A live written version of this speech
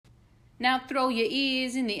Now throw your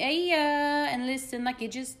ears in the air and listen like you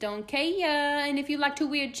just don't care. And if you like to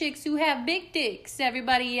weird chicks who have big dicks,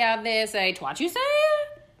 everybody out there say, "Twat you say?"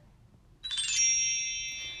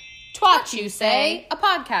 Twat You Say, a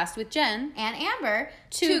podcast with Jen and Amber,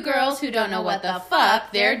 two girls who don't know what the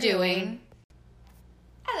fuck they're doing.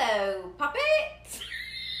 Hello, puppets.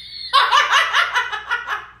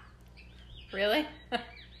 Really?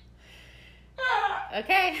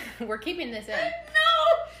 Okay, we're keeping this in. No!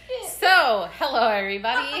 So, hello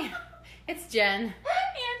everybody. It's Jen. And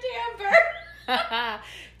Amber.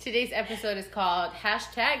 Today's episode is called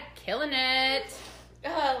 #Killing It.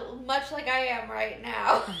 Much like I am right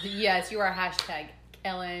now. Yes, you are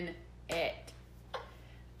 #killing it.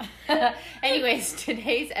 Anyways,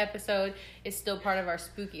 today's episode is still part of our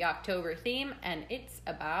spooky October theme, and it's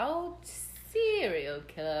about serial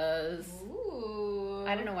killers. Ooh.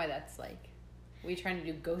 I don't know why that's like, we trying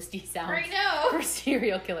to do ghosty sounds I know. for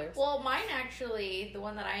serial killers. Well, mine actually, the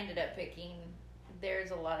one that I ended up picking, there's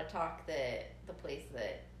a lot of talk that the place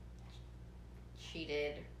that she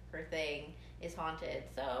did her thing is haunted.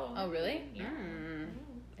 So. Oh, really? Yeah.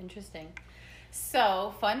 Interesting.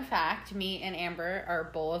 So, fun fact, me and Amber are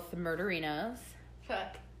both murderinos.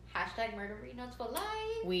 #murderinos for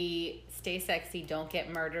life. We stay sexy, don't get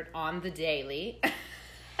murdered on the daily.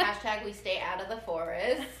 #we stay out of the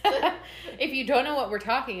forest. If you don't know what we're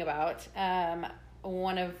talking about,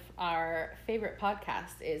 one of our favorite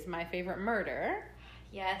podcasts is My Favorite Murder.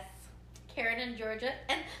 Yes. Karen and Georgia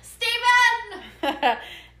and Steven!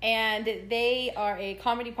 And they are a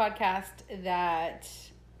comedy podcast that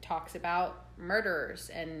talks about murderers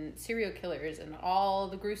and serial killers and all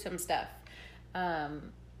the gruesome stuff.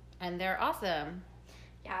 And they're awesome.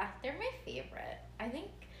 Yeah, they're my favorite. I think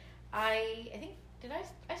I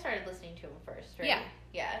started listening to them first, right? Yeah.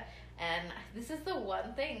 Yeah. And this is the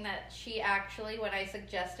one thing that she actually, when I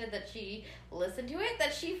suggested that she listen to it,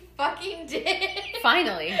 that she fucking did.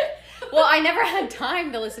 Finally. Well, I never had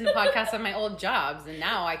time to listen to podcasts on my old jobs, and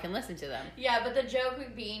now I can listen to them. Yeah, but the joke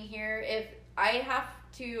of being here, if I have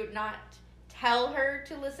to not tell her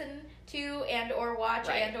to listen to and or watch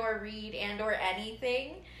and or read and or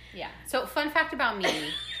anything. Yeah. So, fun fact about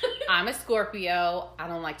me, I'm a Scorpio. I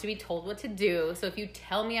don't like to be told what to do. So, if you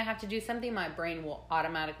tell me I have to do something, my brain will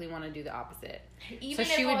automatically want to do the opposite. So,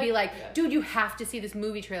 she would be like, dude, you have to see this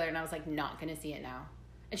movie trailer. And I was like, not going to see it now.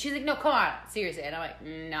 And she's like, no, come on, seriously. And I'm like,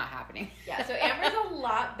 not happening. Yeah, so Amber's a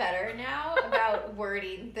lot better now about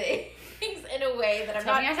wording things in a way that I'm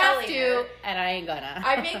not telling her. And I ain't gonna.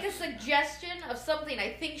 I make a suggestion of something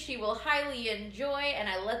I think she will highly enjoy, and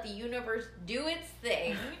I let the universe do its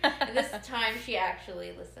thing. And this time she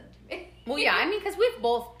actually listened to me. Well, yeah, I mean, because we've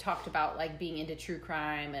both talked about, like, being into true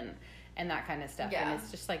crime and that kind of stuff. Yeah. And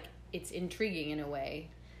it's just, like, it's intriguing in a way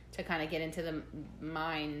to kind of get into the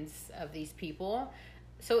minds of these people.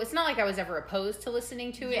 So it's not like I was ever opposed to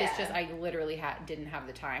listening to it. Yeah. It's just I literally didn't have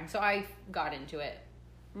the time. So I got into it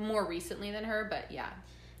more recently than her, but yeah.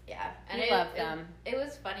 Yeah. And I love them. It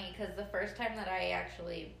was funny because the first time that I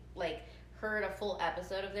actually, like, heard a full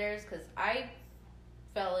episode of theirs, because I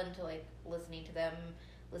fell into, like, listening to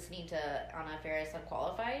Anna Faris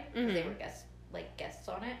Unqualified, because they were guests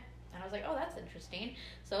on it. And I was like, oh, that's interesting.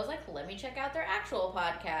 So I was like, let me check out their actual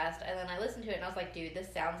podcast. And then I listened to it and I was like, dude,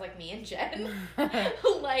 this sounds like me and Jen.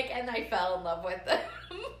 And I fell in love with them.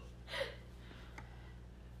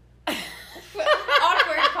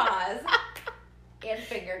 Awkward pause. And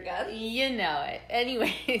finger guns. You know it.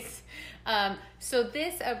 Anyways, so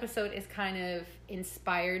this episode is kind of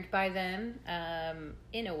inspired by them,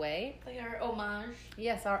 in a way. Like our homage.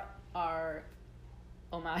 Yes, our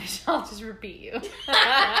homage. I'll just repeat you.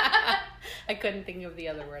 I couldn't think of the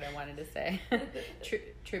other word I wanted to say.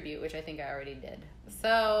 Tribute, which I think I already did.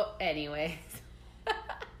 So, anyways.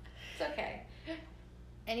 It's okay.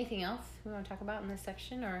 Anything else we want to talk about in this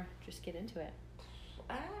section, or just get into it?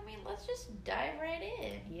 I mean, let's just dive right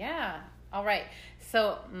in. Yeah. All right.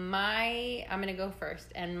 So I'm going to go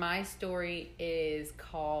first, and my story is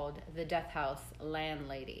called The Death House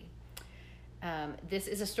Landlady. This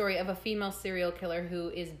is a story of a female serial killer who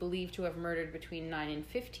is believed to have murdered between 9 and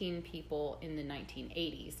 15 people in the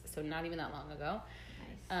 1980s, so not even that long ago.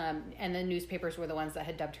 Nice. And the newspapers were the ones that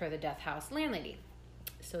had dubbed her the Death House Landlady.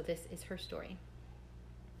 So this is her story.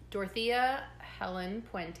 Dorothea Helen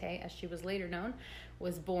Puente, as she was later known,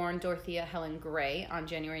 was born Dorothea Helen Gray on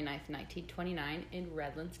January 9th, 1929 in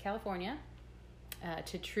Redlands, California,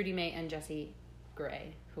 to Trudy Mae and Jesse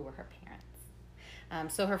Gray, who were her parents.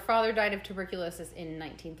 So her father died of tuberculosis in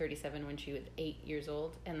 1937 when she was 8 years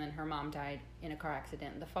old, and then her mom died in a car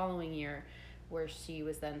accident the following year, where she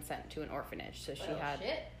was then sent to an orphanage. So she had...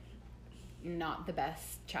 Shit. not the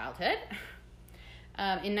best childhood.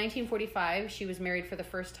 In 1945, she was married for the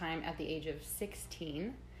first time at the age of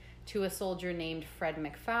 16 to a soldier named Fred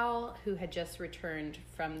McFowle, who had just returned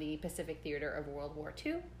from the Pacific Theater of World War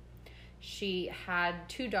II. She had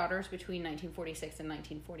 2 daughters between 1946 and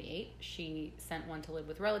 1948. She sent one to live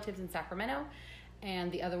with relatives in Sacramento,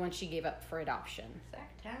 and the other one she gave up for adoption.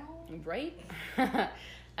 Sacktown? Right?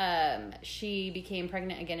 She became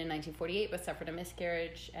pregnant again in 1948, but suffered a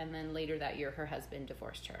miscarriage, and then later that year, her husband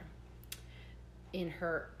divorced her. In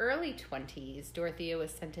her early 20s, Dorothea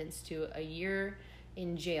was sentenced to a year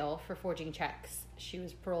in jail for forging checks. She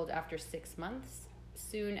was paroled after 6 months,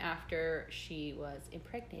 soon after she was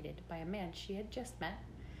impregnated by a man she had just met.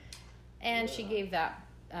 And she gave that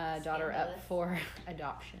daughter up for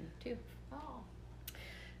adoption, too. Oh.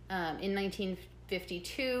 In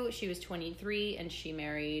 1952, she was 23, and she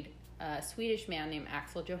married a Swedish man named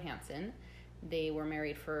Axel Johansson. They were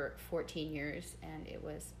married for 14 years, and it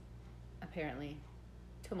was apparently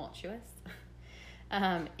tumultuous.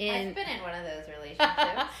 I've been in one of those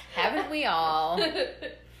relationships. Haven't we all?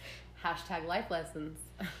 Hashtag life lessons.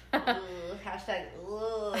 Ooh, hashtag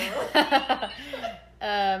ooh.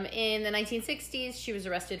 In the 1960s, she was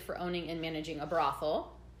arrested for owning and managing a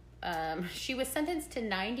brothel. She was sentenced to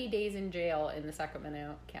 90 days in jail in the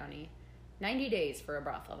Sacramento County. 90 days for a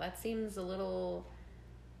brothel. That seems a little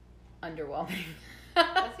underwhelming.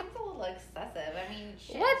 That seems a little excessive. I mean,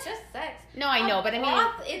 shit, What? it's just sex. No, I know, but I mean...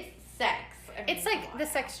 It's sex. I mean, It's like the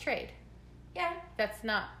sex trade. Yeah. That's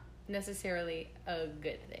not necessarily a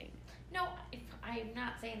good thing. No, I'm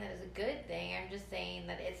not saying that it's a good thing. I'm just saying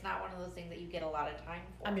that it's not one of those things that you get a lot of time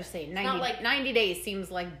for. I'm just saying, It's 90, not like, 90 days seems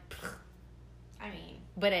like... I mean...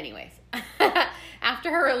 But anyways,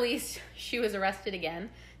 after her release, she was arrested again,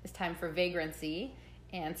 this time for vagrancy,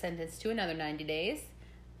 and sentenced to another 90 days.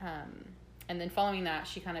 And then following that,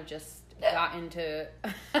 she kind of just got into...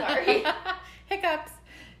 Sorry. Hiccups.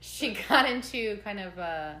 She got into kind of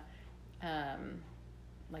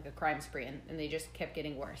like a crime spree, and they just kept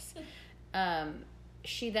getting worse.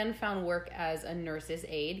 She then found work as a nurse's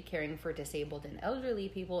aide, caring for disabled and elderly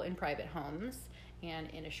people in private homes. And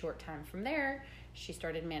in a short time from there, she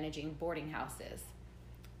started managing boarding houses.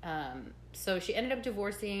 So she ended up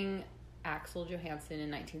divorcing Axel Johansson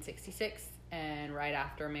in 1966, and right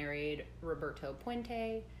after married Roberto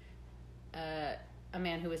Puente, a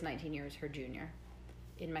man who was 19 years her junior,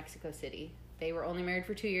 in Mexico City. They were only married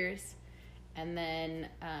for 2 years, and then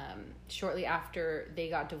shortly after they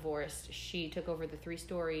got divorced, she took over the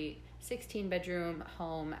 3-story, 16-bedroom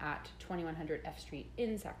home at 2100 F Street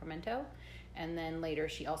in Sacramento. And then later,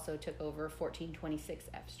 she also took over 1426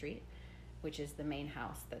 F Street, which is the main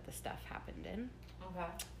house that the stuff happened in. Okay.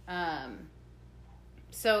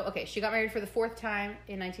 So, she got married for the 4th time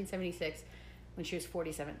in 1976 when she was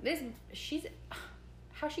 47.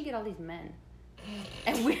 How'd she get all these men?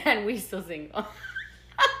 And we still single.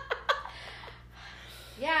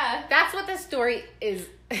 Yeah. That's what the story is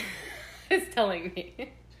telling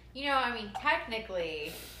me. You know, I mean,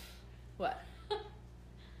 technically... What?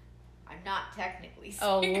 I'm not technically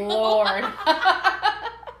Oh, single. Lord.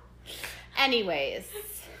 Anyways,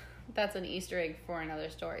 that's an Easter egg for another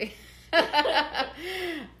story.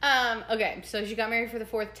 Okay, so she got married for the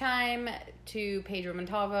 4th time to Pedro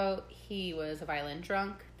Montalvo. He was a violent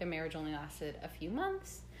drunk. Their marriage only lasted a few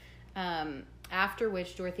months. After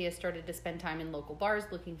which, Dorothea started to spend time in local bars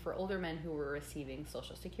looking for older men who were receiving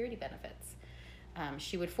Social Security benefits.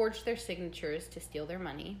 She would forge their signatures to steal their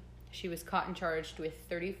money. She was caught and charged with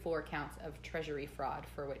 34 counts of treasury fraud,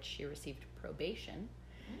 for which she received probation.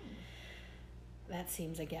 That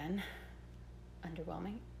seems, again,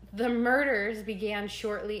 underwhelming. The murders began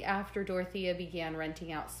shortly after Dorothea began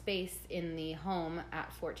renting out space in the home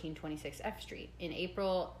at 1426 F Street. In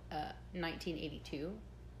April 1982,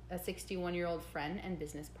 a 61-year-old friend and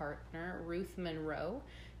business partner, Ruth Monroe,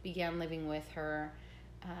 began living with her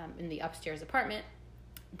in the upstairs apartment,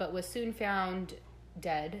 but was soon found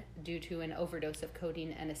dead due to an overdose of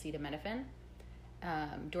codeine and acetaminophen.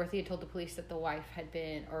 Dorothea told the police that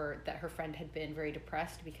that her friend had been very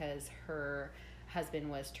depressed because her husband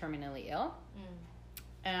was terminally ill.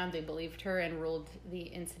 And they believed her and ruled the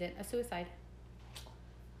incident a suicide.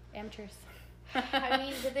 Amateurs. I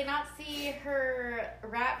mean, did they not see her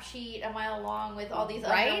rap sheet a mile long with all these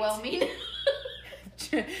Right? underwhelming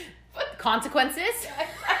Consequences?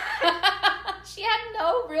 She had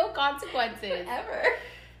no real consequences. ever?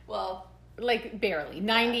 Well, Like, barely.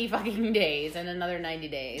 90 fucking days and another 90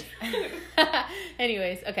 days.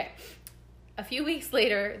 Anyways, okay. A few weeks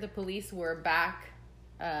later, the police were back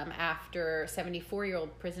after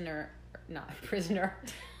 74-year-old pensioner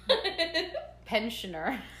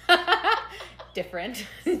different.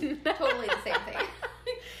 Totally the same thing.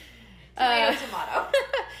 Tomato.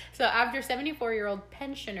 So after 74-year-old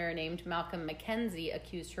pensioner named Malcolm McKenzie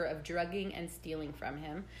accused her of drugging and stealing from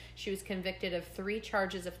him, she was convicted of 3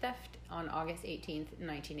 charges of theft on August 18th,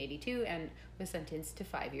 1982, and was sentenced to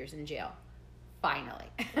 5 years in jail. Finally.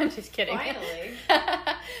 I'm just kidding. Finally.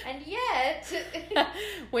 And yet.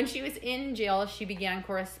 When she was in jail, she began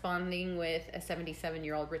corresponding with a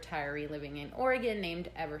 77-year-old retiree living in Oregon named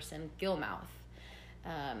Everson Gilmouth.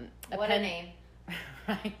 What a name.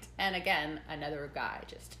 Right. And again, another guy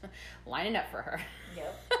just lining up for her.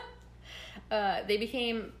 Yep. They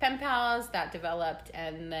became pen pals. That developed,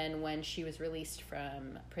 and then when she was released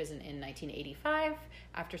from prison in 1985,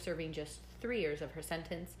 after serving just 3 years of her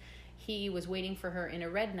sentence, he was waiting for her in a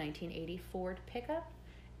red 1980 Ford pickup,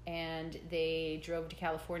 and they drove to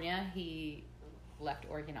California. He left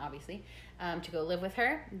Oregon, obviously, to go live with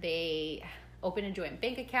her. They opened a joint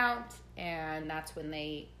bank account, and that's when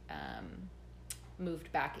they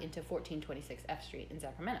moved back into 1426 F Street in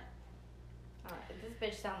Sacramento. This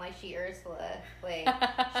bitch sound like she Ursula. Like,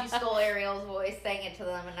 she stole Ariel's voice, sang it to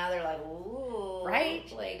them, and now they're like, ooh.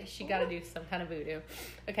 Right? Like, she got to do some kind of voodoo.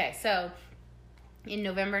 Okay, so in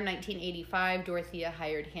November 1985, Dorothea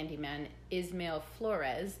hired handyman Ismael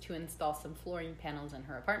Flores to install some flooring panels in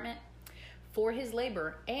her apartment. For his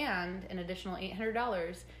labor and an additional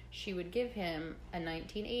 $800, she would give him a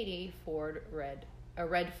 1980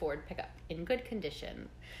 red Ford pickup in good condition,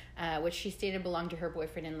 which she stated belonged to her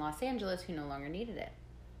boyfriend in Los Angeles, who no longer needed it.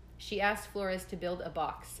 She asked Flores to build a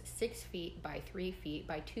box 6 feet by 3 feet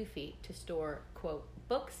by 2 feet to store, quote,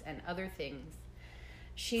 books and other things.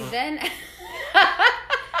 She then...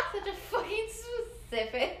 Such a fucking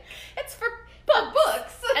specific... It's for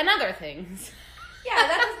books. And other things. Yeah,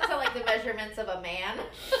 that doesn't sound like the measurements of a man.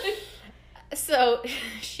 So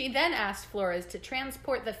she then asked Flores to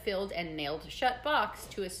transport the filled and nailed shut box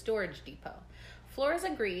to a storage depot. Flores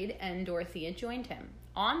agreed, and Dorothea joined him.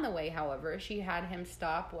 On the way, however, she had him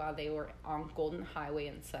stop while they were on Golden Highway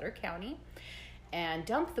in Sutter County and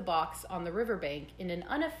dump the box on the riverbank in an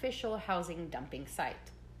unofficial housing dumping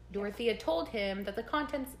site. Dorothea told him that the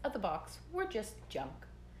contents of the box were just junk.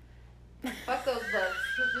 Fuck those books.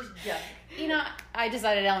 It's just junk. You know, I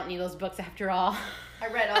decided I don't need those books after all.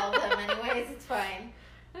 I read all of them anyways. It's fine.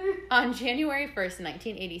 On January 1st,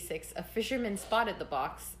 1986, a fisherman spotted the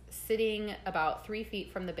box sitting about 3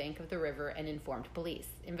 feet from the bank of the river and informed police.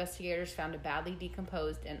 Investigators found a badly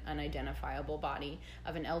decomposed and unidentifiable body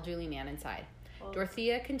of an elderly man inside. Oh.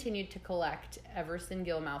 Dorothea continued to collect Everson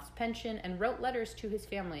Gilmouth's pension and wrote letters to his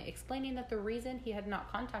family explaining that the reason he had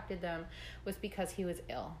not contacted them was because he was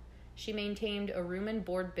ill. She maintained a room and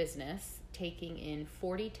board business, taking in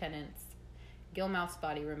 40 tenants. Gilmouth's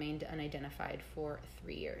body remained unidentified for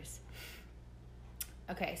 3 years.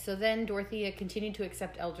 Okay, so then Dorothea continued to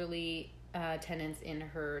accept elderly tenants in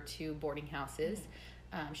her 2 boarding houses.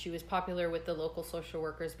 She was popular with the local social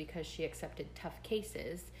workers because she accepted tough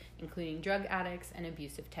cases, including drug addicts and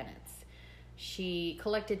abusive tenants. She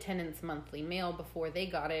collected tenants' monthly mail before they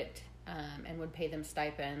got it, and would pay them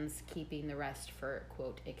stipends, keeping the rest for,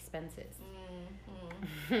 quote, expenses.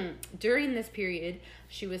 Mm-hmm. During this period,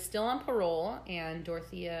 she was still on parole, and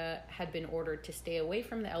Dorothea had been ordered to stay away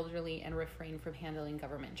from the elderly and refrain from handling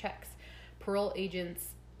government checks. Parole agents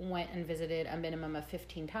went and visited a minimum of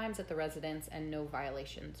 15 times at the residence, and no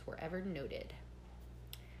violations were ever noted.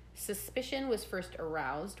 Suspicion was first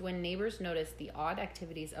aroused when neighbors noticed the odd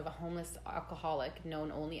activities of a homeless alcoholic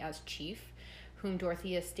known only as Chief, whom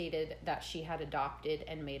Dorothea stated that she had adopted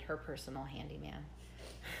and made her personal handyman.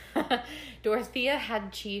 Dorothea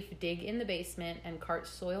had Chief dig in the basement and cart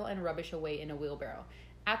soil and rubbish away in a wheelbarrow.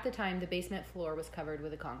 At the time, the basement floor was covered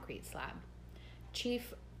with a concrete slab.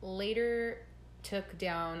 Chief later took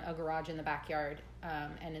down a garage in the backyard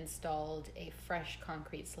and installed a fresh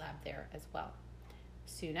concrete slab there as well.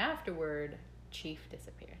 Soon afterward, Chief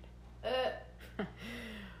disappeared.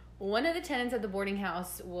 One of the tenants at the boarding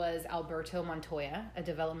house was Alberto Montoya, a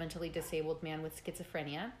developmentally disabled man with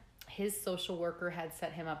schizophrenia. His social worker had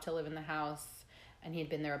set him up to live in the house, and he had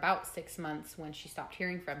been there about 6 months when she stopped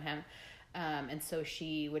hearing from him. And so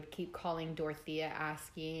she would keep calling Dorothea,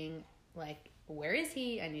 asking, like, where is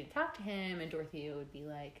he? I need to talk to him. And Dorothea would be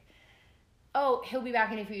like, oh, he'll be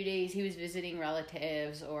back in a few days. He was visiting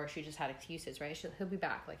relatives, or she just had excuses, right? He'll be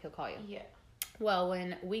back. Like, he'll call you. Yeah. Well,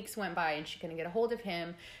 when weeks went by and she couldn't get a hold of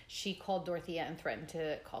him, she called Dorothea and threatened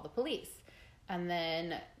to call the police. And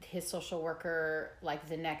then his social worker, like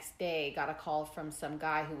the next day, got a call from some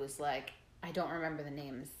guy who was like, I don't remember the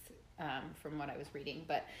names from what I was reading,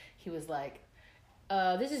 but he was like,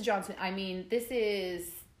 this is Johnson. I mean, this is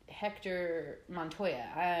Hector Montoya.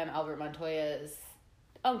 I'm Albert Montoya's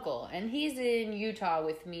uncle, and he's in Utah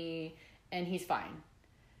with me, and he's fine.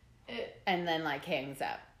 And then, like, hangs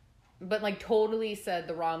up. But, like, totally said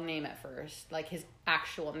the wrong name at first, like his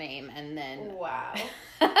actual name, and then... Wow.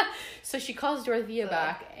 So she calls Dorothea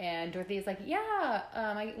back, and Dorothea's like,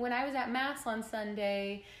 yeah, when I was at Mass on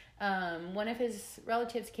Sunday, one of his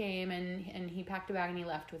relatives came, and he packed a bag and he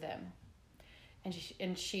left with him.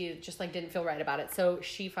 And she just, like, didn't feel right about it. So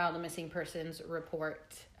she filed a missing persons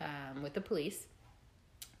report with the police.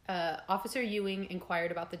 Officer Ewing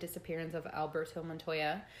inquired about the disappearance of Alberto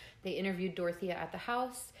Montoya. They interviewed Dorothea at the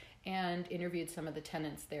house and interviewed some of the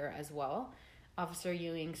tenants there as well. Officer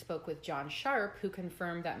Ewing spoke with John Sharp, who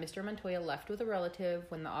confirmed that Mr. Montoya left with a relative.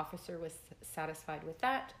 When the officer was satisfied with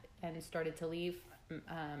that and started to leave,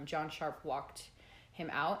 John Sharp walked him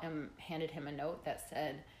out and handed him a note that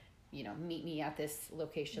said, you know, meet me at this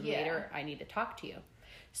location later. I need to talk to you.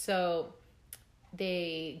 So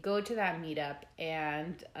they go to that meetup,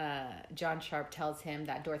 and John Sharp tells him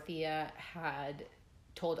that Dorothea had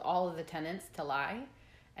told all of the tenants to lie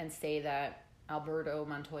and say that Alberto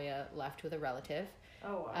Montoya left with a relative.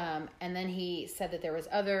 Oh, wow. And then he said that there was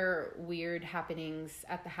other weird happenings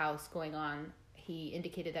at the house going on. He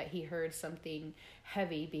indicated that he heard something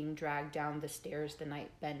heavy being dragged down the stairs the night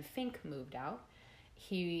Ben Fink moved out.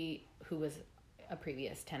 Who was a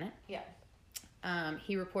previous tenant. Yeah.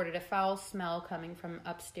 He reported a foul smell coming from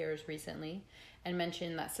upstairs recently and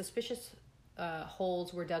mentioned that suspicious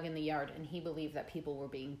holes were dug in the yard, and he believed that people were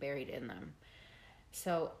being buried in them.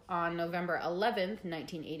 So on November 11th,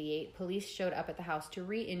 1988, police showed up at the house to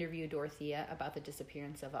re-interview Dorothea about the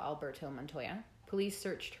disappearance of Alberto Montoya. Police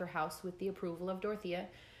searched her house with the approval of Dorothea.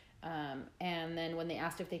 And then when they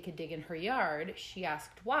asked if they could dig in her yard, she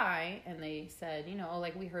asked why. And they said, you know,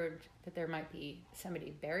 like, we heard that there might be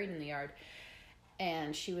somebody buried in the yard.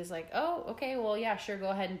 And she was like, oh, okay, well, yeah, sure,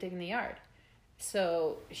 go ahead and dig in the yard.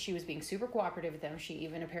 So she was being super cooperative with them. She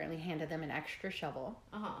even apparently handed them an extra shovel.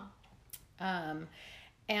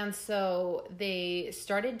 And so they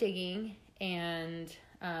started digging, and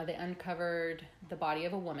they uncovered the body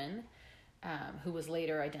of a woman who was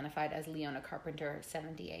later identified as Leona Carpenter,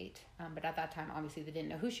 78. But at that time, obviously, they didn't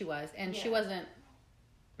know who she was. And she wasn't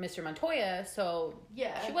Mr. Montoya, so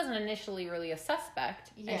she wasn't initially really a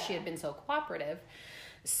suspect, and she had been so cooperative.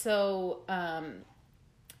 So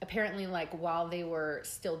apparently, like, while they were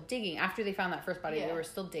still digging, after they found that first body, they were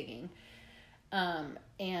still digging.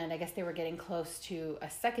 And I guess they were getting close to a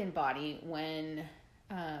second body when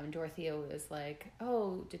Dorothea was like,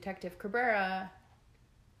 oh, Detective Cabrera,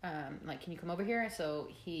 like, can you come over here? So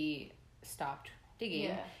he stopped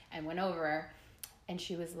digging and went over, and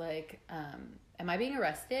she was like, am I being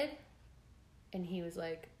arrested? And he was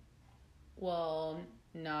like, well,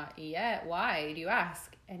 not yet. Why do you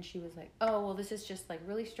ask? And she was like, oh, well, this is just, like,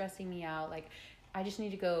 really stressing me out. Like, I just need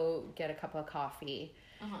to go get a cup of coffee.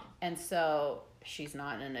 And so she's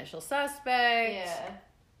not an initial suspect.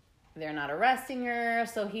 They're not arresting her.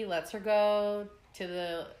 So he lets her go to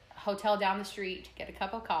the hotel down the street to get a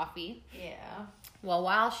cup of coffee. Well,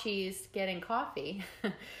 while she's getting coffee,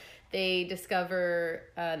 they discover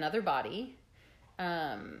another body. Where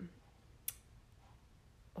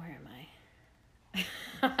am I?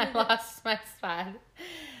 I lost my spot.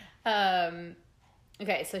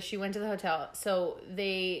 Okay, so she went to the hotel. So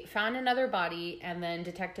they found another body, and then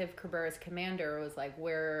Detective Cabrera's commander was like,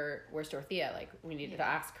 where's Dorothea? Like, we need to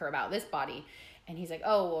ask her about this body. And he's like,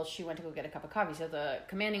 oh, well, she went to go get a cup of coffee. So the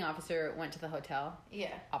commanding officer went to the hotel.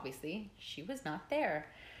 Obviously, she was not there.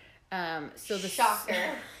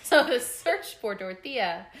 Shocker. So the search for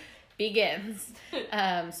Dorothea begins.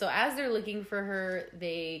 So as they're looking for her,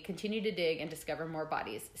 they continue to dig and discover more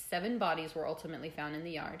bodies. 7 bodies were ultimately found in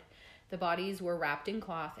the yard. The bodies were wrapped in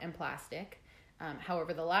cloth and plastic.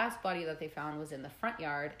 However, the last body that they found was in the front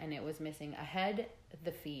yard, and it was missing a head,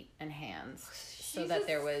 the feet, and hands. So that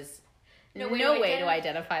there was no way to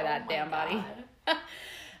identify that damn body.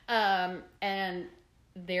 And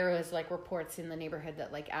there was, like, reports in the neighborhood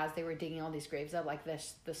that, like, as they were digging all these graves up, like,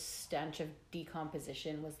 the stench of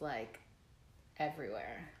decomposition was, like,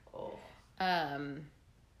 everywhere.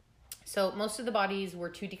 So most of the bodies were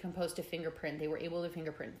too decomposed to fingerprint. They were able to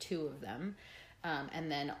fingerprint 2 of them.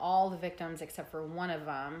 And then all the victims, except for one of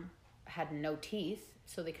them, had no teeth,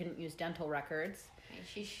 so they couldn't use dental records.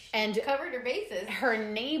 She covered her bases. Her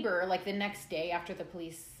neighbor, like, the next day after the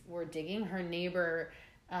police were digging, her neighbor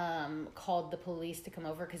called the police to come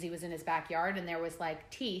over because he was in his backyard, and there was, like,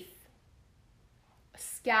 teeth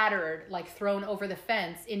scattered, like, thrown over the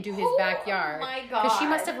fence into his backyard. Oh my God. Because she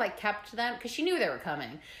must have, like, kept them, because she knew they were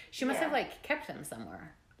coming. She must have, like, kept them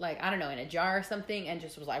somewhere. like, I don't know, in a jar or something, and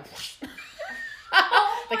just was like, whoosh.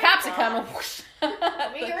 Oh The my cops are God. coming. Whoosh.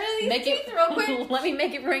 Let me get rid of these teeth real quick. Let me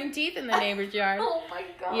make it bring teeth in the neighbor's yard. Oh my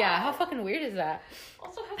God. Yeah, how fucking weird is that?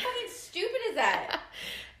 Also, how fucking stupid is that?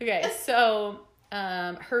 Okay, so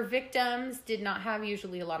her victims did not have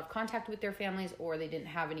usually a lot of contact with their families, or they didn't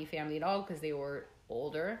have any family at all because they were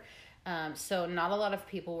older. So not a lot of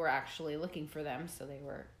people were actually looking for them. So they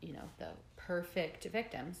were, you know, the perfect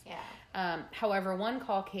victims. Yeah. However, one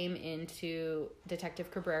call came into Detective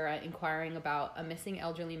Cabrera inquiring about a missing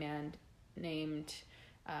elderly man named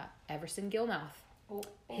Everson Gilmouth. Oh.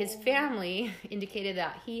 His family indicated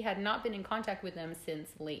that he had not been in contact with them since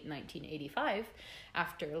late 1985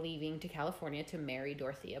 after leaving to California to marry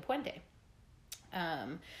Dorothea Puente.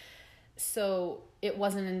 So it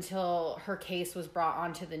wasn't until her case was brought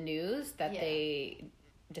onto the news that they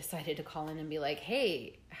decided to call in and be like,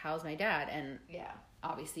 hey, how's my dad? And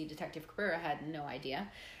obviously Detective Cabrera had no idea.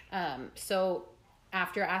 So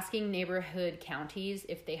after asking neighborhood counties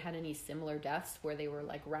if they had any similar deaths where they were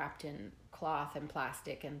like wrapped in cloth and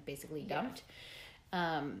plastic and basically dumped,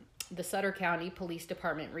 the Sutter County Police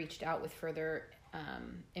Department reached out with further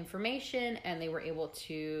information, and they were able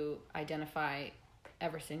to identify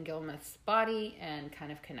Everson Gilmouth's body and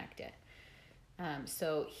kind of connect it.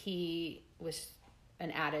 So he was an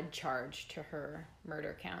added charge to her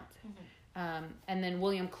murder count. And then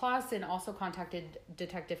William Clausen also contacted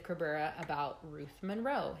Detective Cabrera about Ruth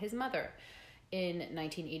Monroe, his mother. In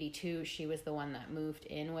 1982, she was the one that moved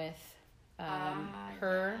in with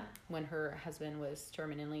her when her husband was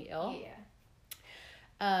terminally ill.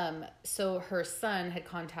 So her son had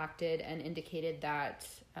contacted and indicated that,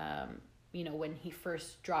 you know, when he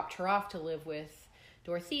first dropped her off to live with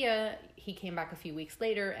Dorothea, he came back a few weeks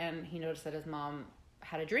later and he noticed that his mom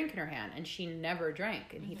had a drink in her hand and she never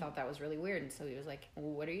drank, and he thought that was really weird, and so he was like,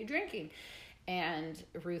 what are you drinking? And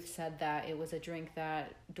Ruth said that it was a drink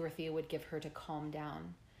that Dorothea would give her to calm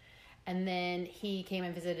down. And then he came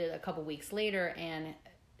and visited a couple weeks later, and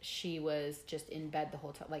she was just in bed the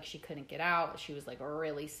whole time. Like, she couldn't get out. She was like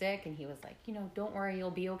really sick, and he was like, you know, don't worry, you'll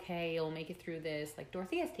be okay, you'll make it through this, like,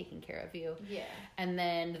 Dorothea's taking care of you. And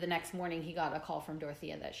then the next morning he got a call from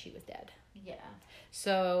Dorothea that she was dead.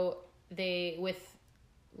 So they, with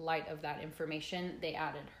light of that information, they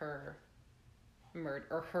added her murder,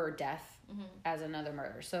 or her death, as another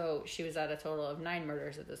murder. So she was at a total of 9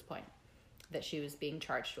 murders at this point that she was being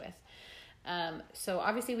charged with. So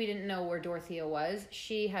obviously we didn't know where Dorothea was.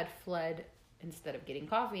 She had fled. Instead of getting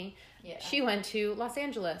coffee, she went to Los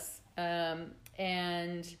Angeles.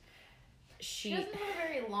 And she doesn't have a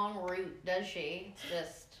very long route, does she? It's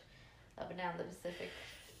just up and down the Pacific.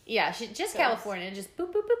 Yeah, she just California, just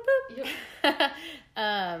boop, boop, boop, boop.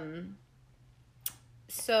 Yep.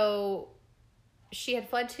 So she had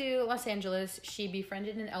fled to Los Angeles. She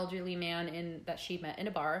befriended an elderly man that she met in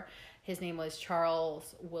a bar. His name was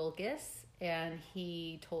Charles Wilgus, and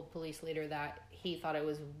he told police later that he thought it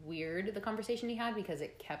was weird, the conversation he had, because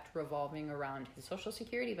it kept revolving around his Social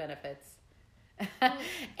Security benefits.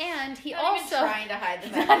 And he not also even trying to hide the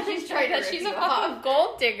fact that she's trying to rip she's you a off. fucking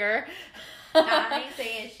gold digger. I ain't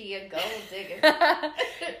saying she a gold digger.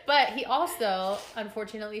 But he also,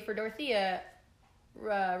 unfortunately for Dorothea,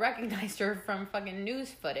 recognized her from fucking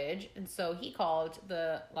news footage, and so he called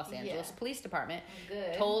the Los Angeles Police Department.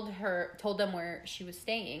 Good. Told them where she was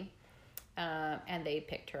staying, and they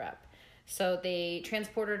picked her up. So they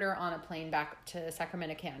transported her on a plane back to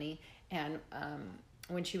Sacramento County, and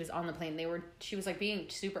when she was on the plane, she was like being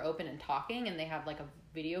super open and talking, and they have like a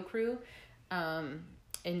video crew.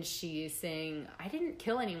 And she's saying, I didn't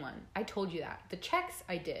kill anyone. I told you that. The checks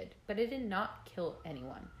I did, but I did not kill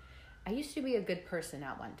anyone. I used to be a good person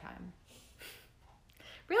at one time.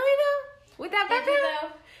 Really though? With that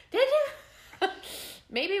background? Did you?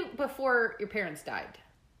 Maybe before your parents died.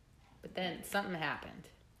 But then something happened.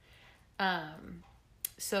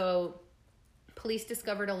 So police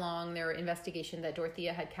discovered along their investigation that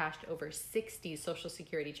Dorothea had cashed over 60 Social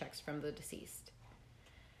Security checks from the deceased.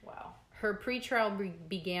 Wow. Her pretrial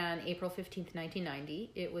began April 15th,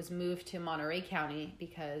 1990. It was moved to Monterey County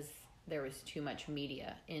because there was too much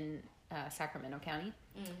media in Sacramento County.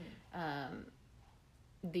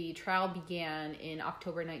 The trial began in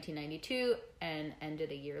October 1992 and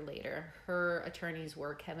ended a year later. Her attorneys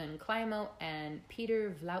were Kevin Climo and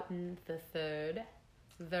Peter Vlauten III.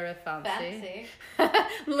 Very fancy.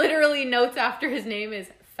 Literally, notes after his name is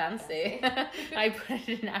fancy. I put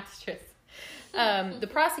an asterisk. The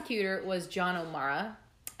prosecutor was John O'Mara.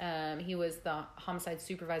 He was the homicide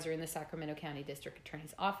supervisor in the Sacramento County District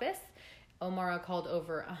Attorney's Office. O'Mara called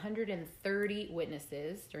over 130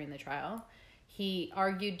 witnesses during the trial. He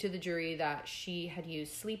argued to the jury that she had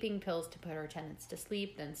used sleeping pills to put her tenants to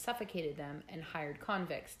sleep, then suffocated them, and hired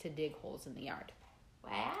convicts to dig holes in the yard.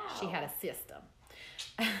 Wow. She had a system.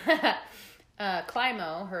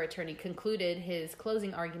 Climo, her attorney, concluded his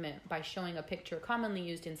closing argument by showing a picture commonly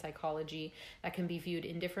used in psychology that can be viewed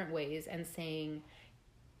in different ways and saying,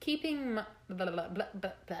 keep in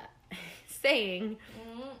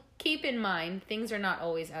mind, things are not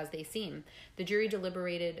always as they seem. The jury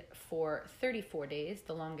deliberated for 34 days,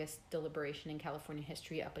 the longest deliberation in California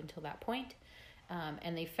history up until that point.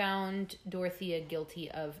 And they found Dorothea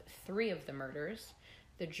guilty of 3 of the murders.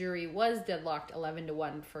 The jury was deadlocked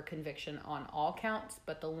 11-1 for conviction on all counts,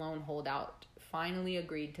 but the lone holdout finally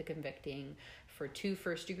agreed to convicting for 2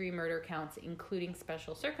 first-degree murder counts, including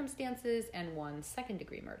special circumstances, and 1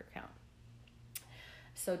 second-degree murder count.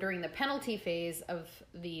 So during the penalty phase of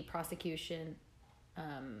the prosecution,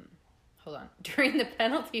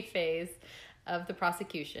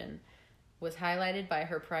 was highlighted by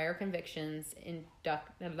her prior convictions in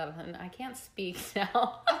I can't speak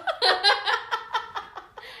now.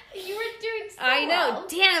 You were doing so I know, well.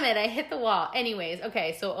 damn it, I hit the wall. Anyways,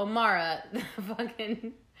 okay, so Omara, the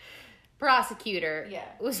fucking prosecutor,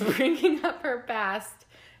 was bringing up her past,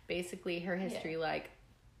 basically her history, like,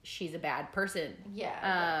 she's a bad person.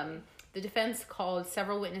 Yeah. The defense called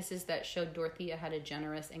several witnesses that showed Dorothea had a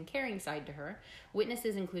generous and caring side to her.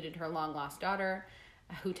 Witnesses included her long-lost daughter,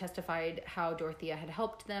 who testified how Dorothea had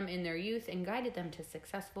helped them in their youth and guided them to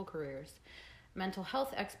successful careers. Mental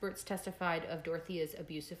health experts testified of Dorothea's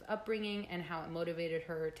abusive upbringing and how it motivated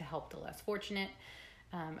her to help the less fortunate.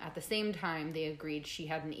 At the same time, they agreed she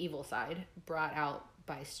had an evil side brought out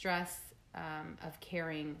by stress of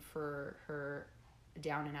caring for her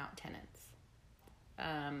down-and-out tenants.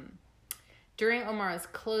 During Omara's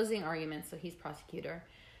closing argument, so he's prosecutor,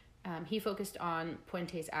 he focused on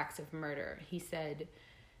Puente's acts of murder. He said,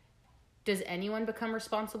 does anyone become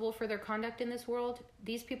responsible for their conduct in this world?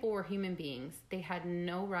 These people were human beings. They had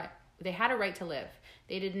no right. They had a right to live.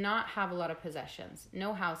 They did not have a lot of possessions,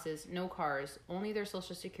 no houses, no cars, only their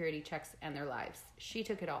social security checks and their lives. She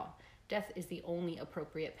took it all. Death is the only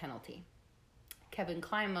appropriate penalty. Kevin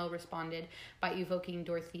Climo responded by evoking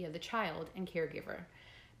Dorothea the child and caregiver.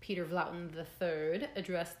 Peter Vlautin III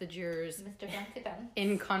addressed the jurors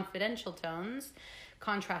in confidential tones,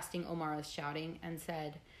 contrasting Omara's shouting, and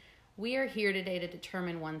said, "We are here today to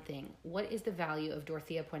determine one thing. What is the value of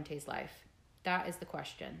Dorothea Puente's life? That is the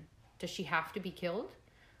question. Does she have to be killed?"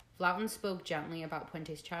 Vlautin spoke gently about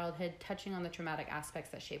Puente's childhood, touching on the traumatic aspects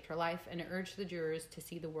that shaped her life, and urged the jurors to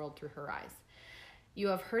see the world through her eyes. You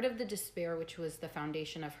have heard of the despair which was the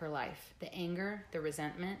foundation of her life, the anger, the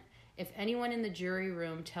resentment. If anyone in the jury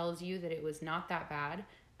room tells you that it was not that bad,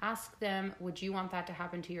 ask them, would you want that to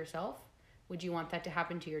happen to yourself? Would you want that to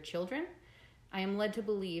happen to your children? I am led to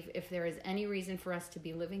believe if there is any reason for us to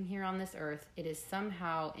be living here on this earth, it is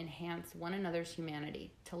somehow enhance one another's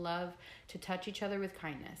humanity, to love, to touch each other with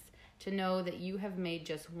kindness, to know that you have made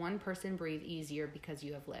just one person breathe easier because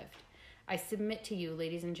you have lived. I submit to you,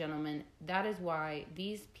 ladies and gentlemen, that is why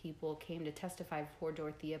these people came to testify before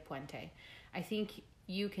Dorothea Puente. I think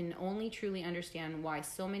you can only truly understand why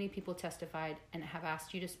so many people testified and have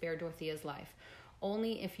asked you to spare Dorothea's life.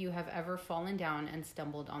 Only if you have ever fallen down and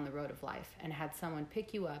stumbled on the road of life and had someone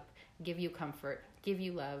pick you up, give you comfort, give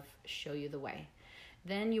you love, show you the way.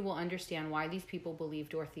 Then you will understand why these people believe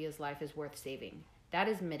Dorothea's life is worth saving. That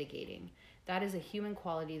is mitigating. That is a human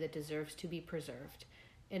quality that deserves to be preserved.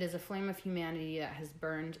 It is a flame of humanity that has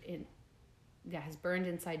burned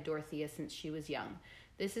inside Dorothea since she was young.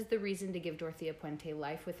 This is the reason to give Dorothea Puente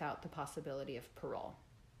life without the possibility of parole.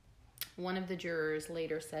 One of the jurors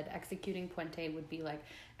later said executing Puente would be like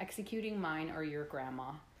executing mine or your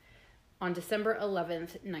grandma. On December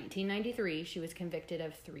 11th, 1993, she was convicted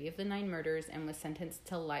of 3 of the 9 murders and was sentenced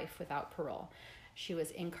to life without parole. She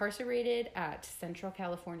was incarcerated at Central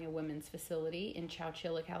California Women's Facility in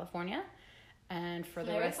Chowchilla, California. And for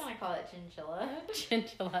the rest... I always want to call it Chinchilla.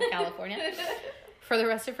 Chinchilla, California. For the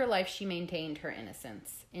rest of her life, she maintained her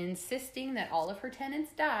innocence, insisting that all of her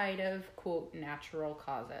tenants died of, quote, natural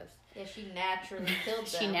causes. Yeah, she naturally killed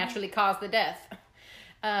them. She naturally caused the death.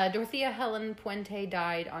 Dorothea Helen Puente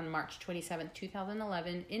died on March 27th,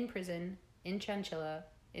 2011, in prison in Chinchilla.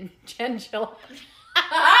 My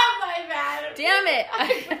bad. Damn it.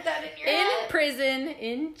 I put that in your head. In prison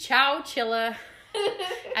in Chowchilla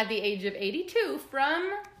at the age of 82 from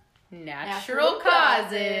natural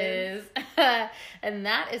causes. And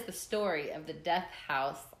that is the story of the Death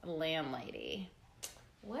House landlady.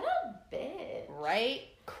 What a bitch. Right?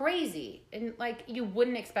 Crazy. And like, you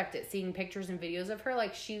wouldn't expect it, seeing pictures and videos of her.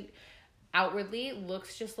 Like, she outwardly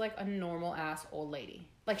looks just like a normal ass old lady.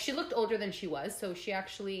 Like, she looked older than she was. So she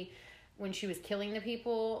actually, when she was killing the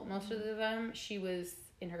people, most of them, she was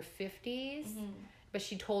in her 50s. But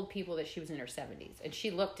she told people that she was in her 70s. And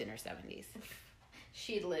she looked in her 70s.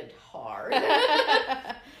 She lived hard.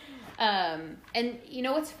 And you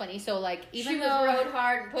know what's funny? So, like, even she though... was rode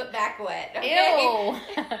hard and put back wet. Okay? Ew!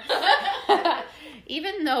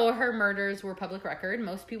 Even though her murders were public record,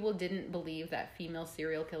 most people didn't believe that female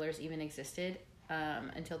serial killers even existed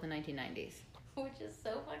until the 1990s. Which is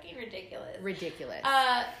so fucking ridiculous. Ridiculous.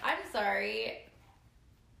 I'm sorry.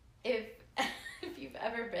 If you've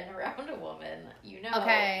ever been around a woman, you know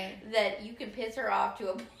that you can piss her off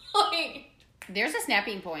to a point. There's a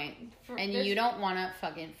snapping point, and you don't want to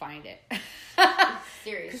fucking find it.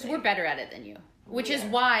 Seriously. Because we're better at it than you. Which is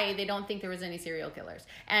why they don't think there was any serial killers.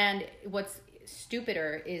 And what's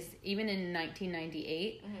stupider is, even in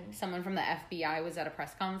 1998, someone from the FBI was at a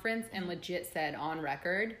press conference and legit said on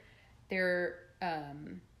record, there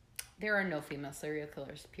are no female serial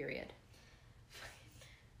killers, period.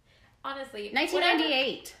 Honestly.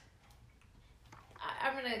 1998.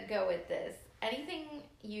 I'm going to go with this. Anything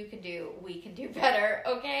you can do, we can do better,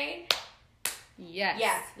 okay? Yes.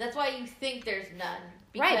 Yes. That's why you think there's none.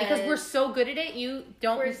 Because we're so good at it, you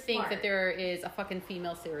don't think smart. that there is a fucking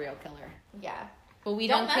female serial killer. Yeah. But we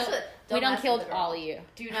don't killed all of you.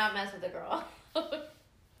 Do not mess with the girl.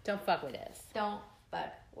 Don't fuck with this. Don't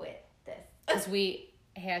fuck with this. Because we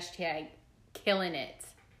 #killing it.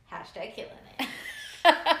 #killing it.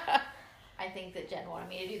 I think that Jen wanted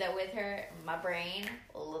me to do that with her. My brain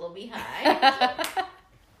a little behind.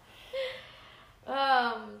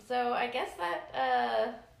 So I guess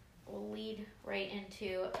that will lead right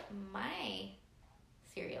into my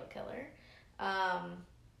serial killer.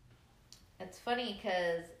 It's funny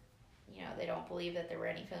because, you know, they don't believe that there were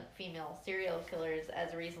any female serial killers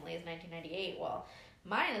as recently as 1998. Well,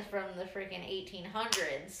 mine is from the freaking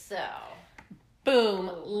 1800s, so. Boom.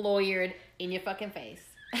 Lawyered in your fucking face.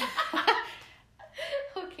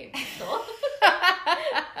 Okay, Mitchell.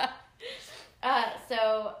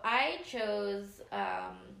 So I chose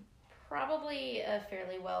probably a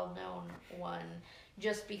fairly well-known one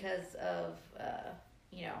just because of,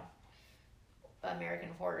 you know, American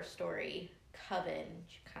Horror Story Coven,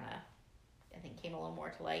 which kind of, I think, came a little more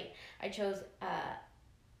to light. I chose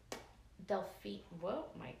Delphine. Whoa,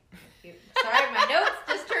 sorry, my notes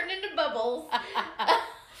just turned into bubbles.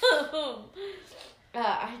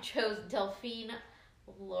 I chose Delphine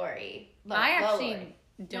Laurie. I actually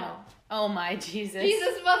don't. No. Oh my Jesus.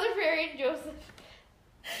 Jesus, Mother, Mary, and Joseph.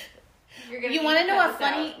 You want to know a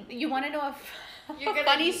funny? You want to know a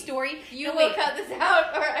funny story? You will cut this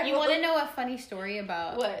out, or you want to know a funny story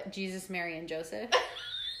about what? Jesus, Mary, and Joseph?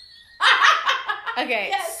 Okay,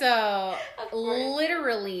 yes, so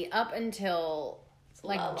literally up until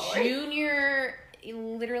junior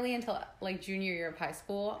year of high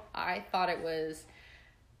school, I thought it was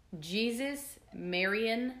Jesus,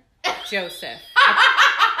 Marion, Joseph.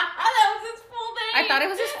 That was his full name. I thought it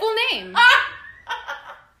was his full name.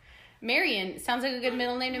 Marion sounds like a good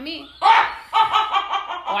middle name to me.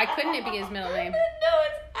 Why couldn't it be his middle name? No,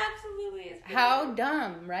 it's absolutely his middle How name.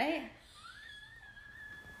 dumb, right?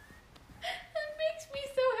 That makes me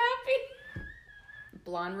so happy.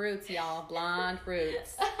 Blonde roots, y'all. Blonde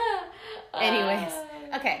roots. Anyways,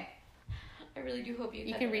 okay. I really do hope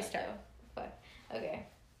you can restart. Fuck. Okay.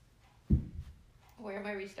 Where am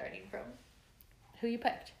I restarting from? Who you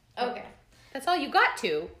picked. Okay. That's all you got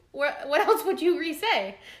to. What else would you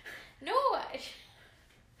re-say? No.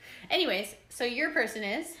 Anyways, so your person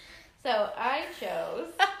is? So I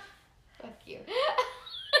chose... Fuck you.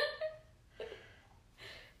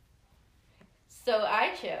 So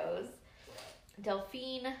I chose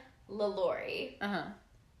Delphine LaLaurie. Uh-huh.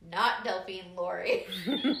 Not Delphine Laurie.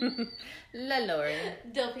 LaLaurie.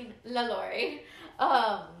 Delphine LaLaurie.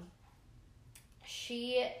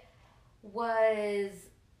 She was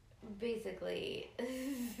basically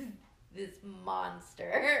this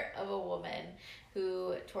monster of a woman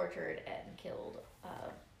who tortured and killed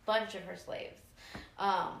a bunch of her slaves.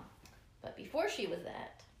 But before she was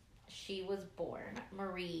that, she was born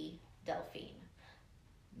Marie Delphine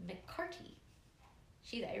McCarty.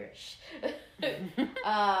 She's Irish. So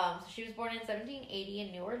she was born in 1780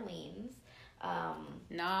 in New Orleans.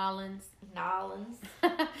 Nolans.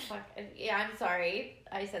 Fuck. Yeah, I'm sorry.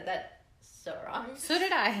 I said that so wrong. So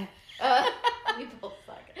did I. We both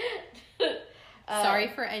suck. Sorry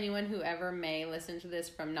for anyone who ever may listen to this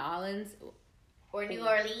from Nolans. Or New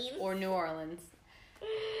Orleans. Or New Orleans.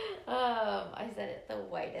 I said it the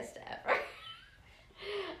whitest ever.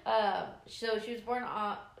 So she was born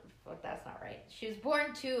Fuck, that's not right. She was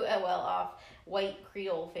born to a well-off white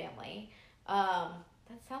Creole family.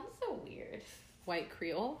 That sounds so weird. White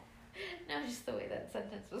Creole? No, just the way that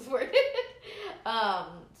sentence was worded.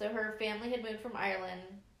 So her family had moved from Ireland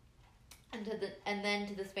and then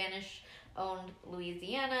to the Spanish-owned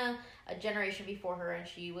Louisiana a generation before her, and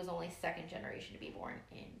she was only second generation to be born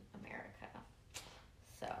in America.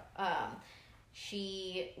 So,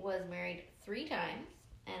 she was married 3 times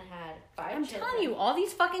and had 5 children. I'm telling you, all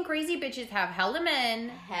these fucking crazy bitches have hella men.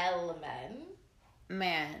 Hella men.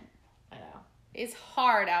 Man. I know. It's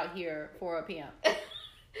hard out here for a PM.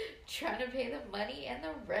 Trying to pay the money and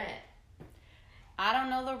the rent. I don't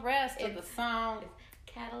know the rest of the song. It's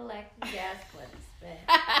Cadillac and gas money spent.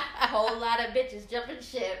 A whole lot of bitches jumping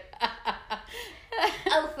ship.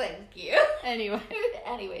 Oh, thank you. Anyway.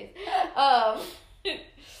 Anyways.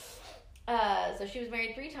 So she was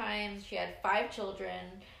married 3 times. She had 5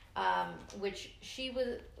 children, which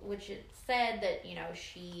it said that, you know,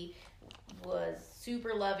 she was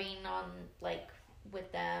super loving on, like,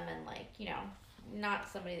 with them and, like, you know, not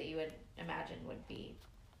somebody that you would imagine would be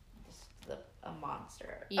just a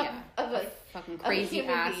monster. Yeah. Of a fucking crazy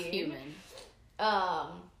ass human.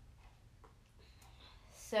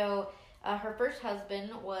 So, her first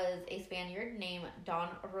husband was a Spaniard named Don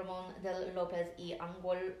Ramon de Lopez y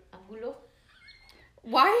Angulo.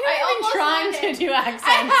 Why are you even trying to do accents?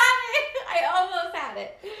 I almost had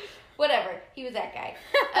it. Whatever. He was that guy.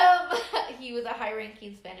 He was a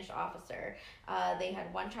high-ranking Spanish officer. They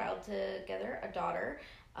had 1 child together, a daughter,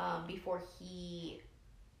 before he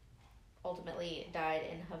ultimately died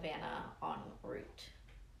in Havana en route.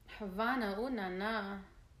 Havana, ooh, na.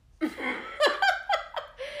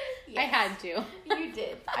 Yes, I had to. You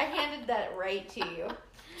did. I handed that right to you.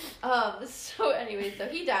 So anyway, so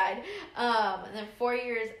he died. And then 4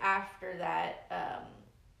 years after that,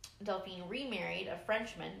 Delphine remarried a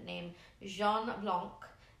Frenchman named Jean Blanc.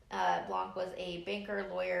 Blanc was a banker,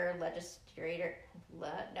 lawyer,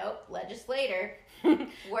 legislator.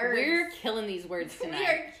 We're killing these words tonight. We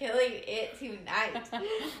are killing it tonight.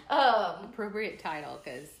 Appropriate title,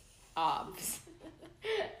 because obvs.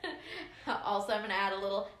 Also, I'm going to add a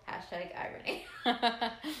little #irony.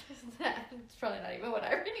 It's probably not even what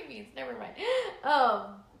irony means. Never mind.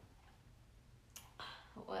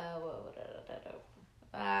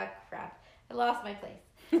 Crap. I lost my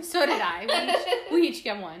place. So did I. We each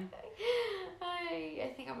get one.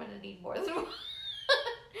 I think I'm going to need more than one.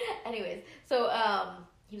 Anyways, so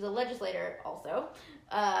he was a legislator also,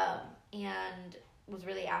 and was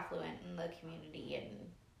really affluent in the community and,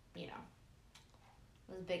 you know,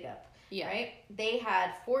 was big up. Yeah. Right? They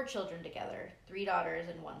had 4 children together, 3 daughters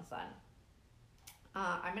and 1 son.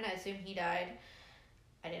 I'm going to assume he died.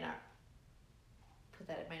 I did not put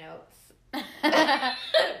that in my notes.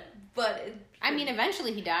 But I mean,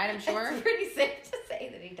 eventually he died, I'm sure. It's pretty safe to say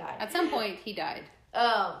that he died. At some point, he died.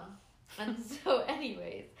 And so,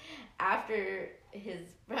 anyways, after his,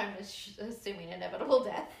 I'm assuming, inevitable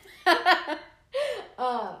death,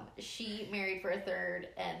 she married for a 3rd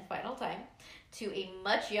and final time to a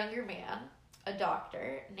much younger man, a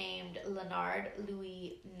doctor named Leonard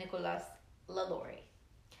Louis Nicolas Lalaurie.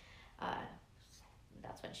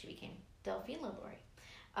 That's when she became Delphine Lalaurie.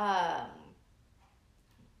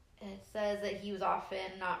 It says that he was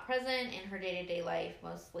often not present in her day-to-day life,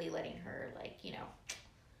 mostly letting her, like, you know,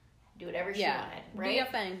 do whatever she wanted, right? Do your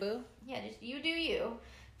thing, boo. Yeah, just you do you.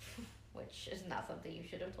 Which is not something you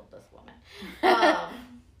should have told this woman.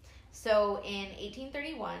 So in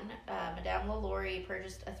 1831, Madame Lalaurie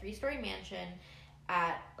purchased a 3-story mansion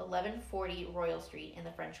at 1140 Royal Street in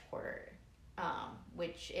the French Quarter,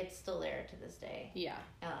 which it's still there to this day. Yeah.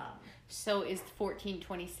 So is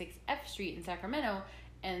 1426 F Street in Sacramento,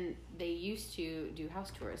 and they used to do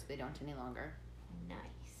house tours. They don't any longer. Nice.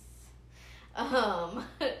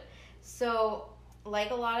 So,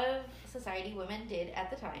 like a lot of society women did at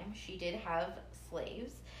the time, she did have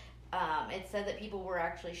slaves. It said that people were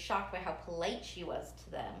actually shocked by how polite she was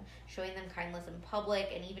to them, showing them kindness in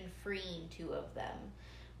public and even freeing 2 of them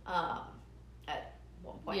at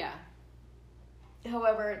one point. Yeah.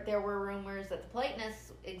 However, there were rumors that the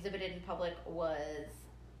politeness exhibited in public was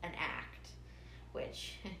an act,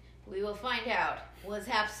 which we will find out was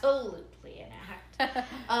absolutely an act.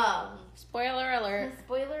 Spoiler alert.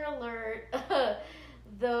 Spoiler alert.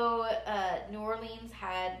 Though New Orleans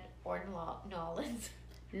had, or New Orleans,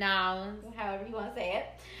 however you want to say it,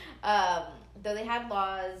 though they had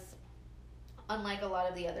laws, unlike a lot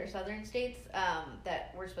of the other southern states,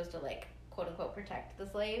 that were supposed to, like, quote unquote protect the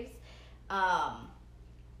slaves,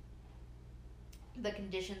 the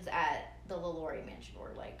conditions at the Lalaurie mansion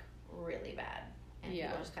were, like, really bad. And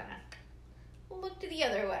people just kind of looked to the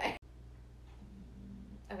other way.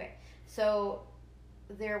 Okay, so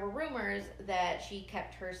there were rumors that she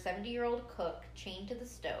kept her 70-year-old cook chained to the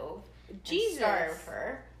stove Jesus. and starved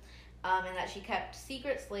her, and that she kept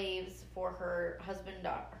secret slaves for her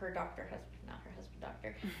doctor husband,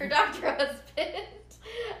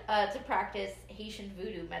 to practice Haitian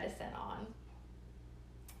voodoo medicine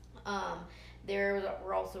on. There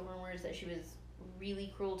were also rumors that she was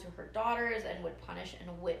really cruel to her daughters and would punish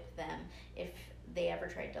and whip them if they ever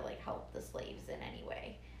tried to, like, help the slaves in any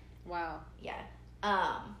way. Wow. Yeah.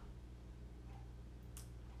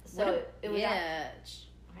 So it was. Yeah.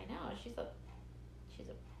 I know, she's a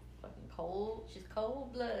fucking cold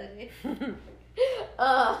blooded.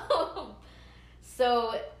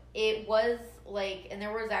 So it was like, and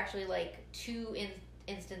there was actually like 2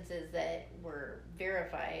 instances that were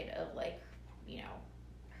verified of, like, you know,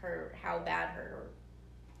 how bad her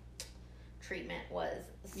treatment was.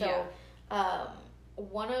 So,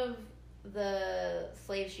 one of the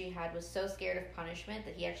slaves she had was so scared of punishment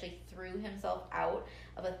that he actually threw himself out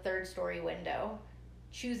of a 3rd-story window,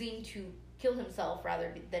 choosing to kill himself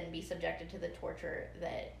rather than be subjected to the torture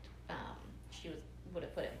that she would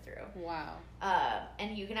have put him through. Wow.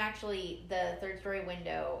 And you can actually, the 3rd-story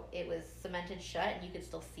window, it was cemented shut, and you could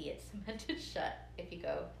still see it cemented shut if you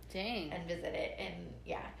go Dang. and visit it. And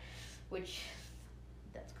yeah, which,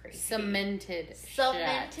 that's crazy. Cemented shut.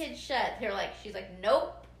 They're like, she's like,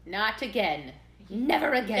 nope. Not again.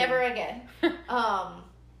 Never again. Never again.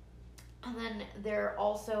 And then there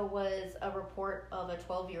also was a report of a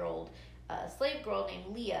 12-year-old slave girl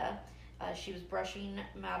named Leah. She was brushing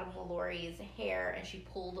Madame LaLaurie's hair, and she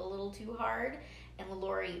pulled a little too hard, and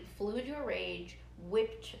LaLaurie flew into a rage,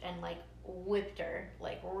 whipped her,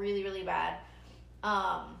 like, really, really bad.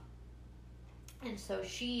 And so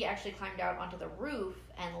she actually climbed out onto the roof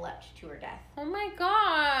and leapt to her death. Oh my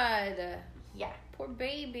God. Yeah. Poor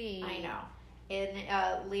baby. I know.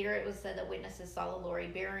 And later it was said that witnesses saw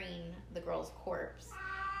LaLaurie burying the girl's corpse,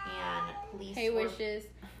 and police wishes.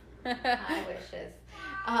 I wishes.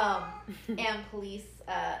 And police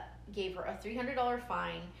gave her a $300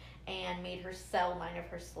 fine and made her sell 9 of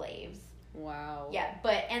her slaves. Wow. Yeah,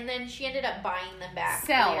 and then she ended up buying them back.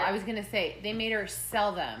 Sell. later. I was going to say, they made her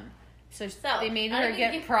sell them. So Sell. they made her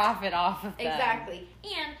get profit off of them. Exactly.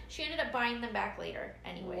 And she ended up buying them back later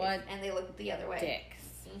anyways. What? And they looked the other way. Dicks.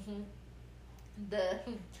 Mm-hmm. The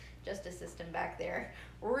justice system back there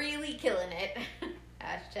really killing it.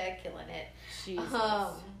 Hashtag killing it. Jesus.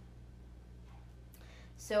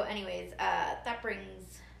 So anyways, that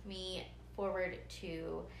brings me forward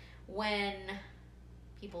to when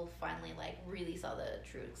people finally, like, really saw the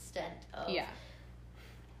true extent of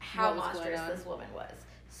how monstrous this woman was.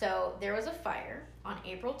 So there was a fire on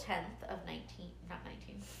April 10th of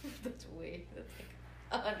that's like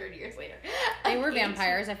 100 years later. They were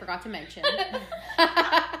vampires, I forgot to mention.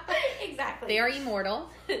 Exactly. They are immortal.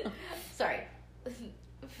 Sorry.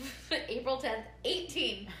 April 10th,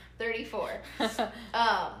 1834.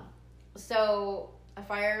 So a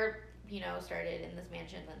fire, started in this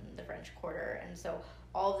mansion in the French Quarter, and so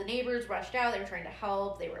all of the neighbors rushed out. They were trying to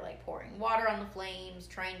help. They were, like, pouring water on the flames,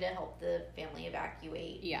 trying to help the family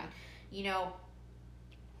evacuate. Yeah.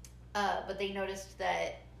 But they noticed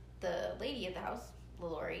that the lady at the house,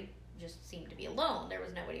 LaLaurie, just seemed to be alone. There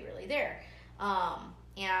was nobody really there.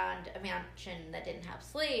 And a mansion that didn't have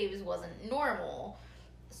slaves wasn't normal.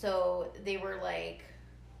 So they were like,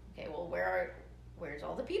 okay, well, where's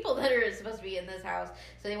all the people that are supposed to be in this house?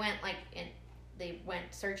 So they went,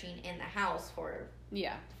 searching in the house for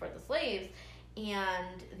the slaves,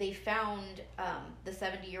 and they found the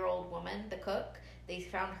 70-year-old woman, the cook. They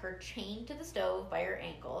found her chained to the stove by her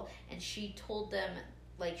ankle, and she told them,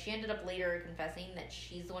 like, she ended up later confessing that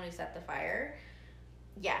she's the one who set the fire.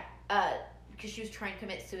 Yeah, because she was trying to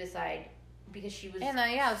commit suicide because she was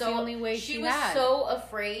it's the only way she was had. so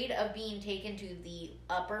afraid of being taken to the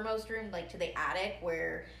uppermost room, like to the attic,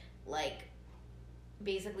 where, like,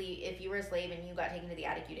 basically if you were a slave and you got taken to the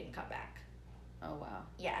attic, you didn't come back. Oh, wow.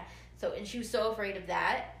 Yeah. So, and she was so afraid of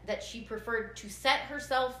that she preferred to set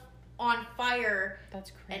herself on fire.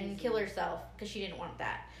 That's crazy. And kill herself because she didn't want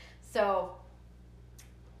that. So,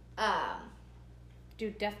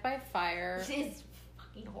 dude, death by fire is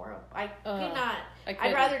fucking horrible. I could not.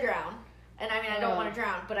 I'd rather drown. And I mean, I don't want to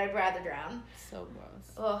drown, but I'd rather drown. So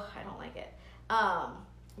gross. Ugh, I don't like it.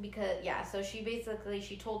 Because, so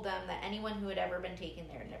she told them that anyone who had ever been taken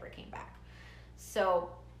there never came back. So,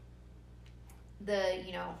 the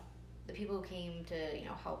people who came to,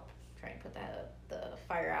 help try and put the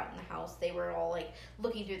fire out in the house, they were all, like,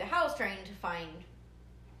 looking through the house trying to find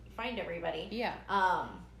everybody. Yeah.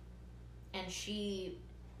 And she,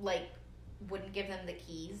 like, wouldn't give them the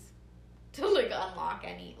keys to like unlock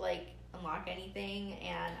anything,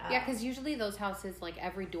 and yeah, because usually those houses, like,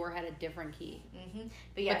 every door had a different key. Mm-hmm.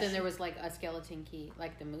 But then there was like a skeleton key,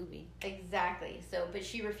 like the movie. Exactly. So, but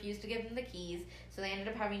she refused to give them the keys, so they ended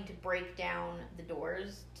up having to break down the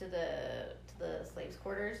doors to the slaves'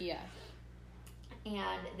 quarters. Yeah.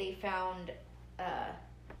 And they found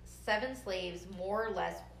 7 slaves, more or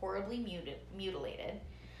less horribly mutilated.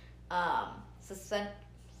 I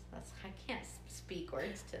can't speak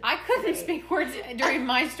words to. I couldn't say. speak words during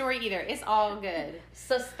my story either. It's all good.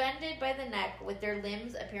 Suspended by the neck, with their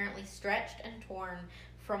limbs apparently stretched and torn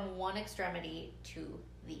from one extremity to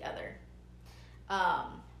the other.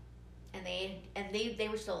 And they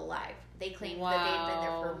were still alive. They claimed that they had been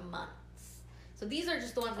there for months. So these are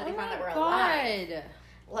just the ones that they found that were alive.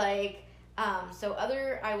 Like, so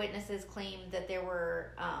other eyewitnesses claimed that there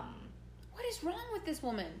were. What is wrong with this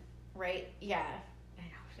woman? Right? Yeah. I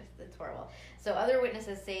know. It's horrible. So other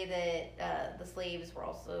witnesses say that the slaves were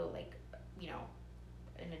also, like, you know,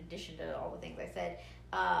 in addition to all the things I said,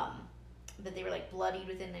 that they were, like, bloodied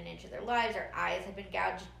within an inch of their lives. Their eyes had been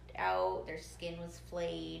gouged out. Their skin was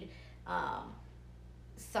flayed.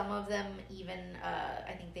 Some of them even,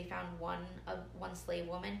 I think they found one slave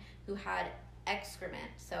woman who had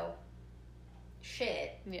excrement. So,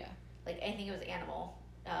 shit. Yeah. Like, anything that was animal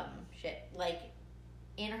shit. Like,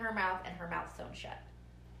 in her mouth, and her mouth sewn shut.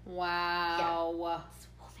 Wow. Yeah. This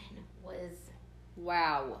woman was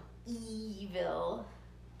wow. evil.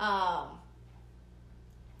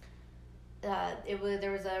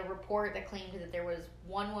 There was a report that claimed that there was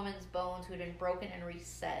one woman's bones who had been broken and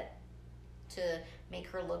reset to make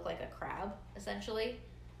her look like a crab, essentially.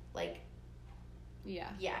 Like, yeah.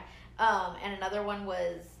 Yeah. And another one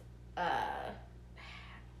was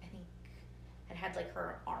had like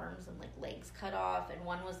her arms and like legs cut off, and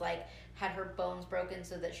one was like had her bones broken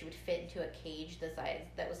so that she would fit into a cage the size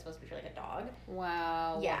that was supposed to be for like a dog.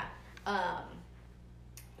 Wow. Yeah.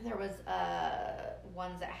 There was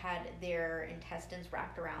ones that had their intestines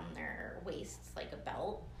wrapped around their waists like a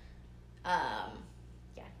belt. Yeah.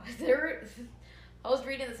 I was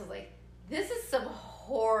reading this, I was like, this is some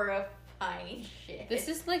horrifying shit. This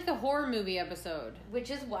is like the horror movie episode. Which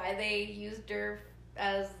is why they used her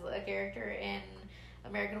as a character in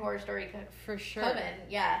American Horror Story for sure. Coven.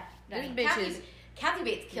 Yeah. This bitch is Kathy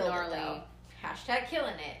Bates killed gnarly. it though. Hashtag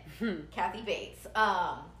killing it. Kathy Bates.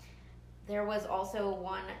 There was also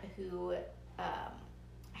one who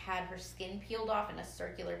had her skin peeled off in a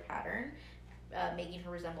circular pattern, making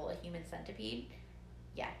her resemble a human centipede.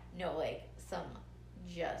 Yeah, no, like some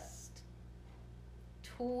just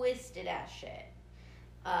twisted ass shit.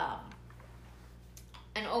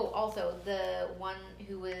 And also the one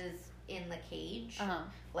who was in the cage,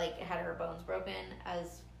 like had her bones broken,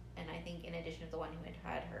 and I think in addition to the one who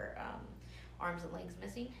had her arms and legs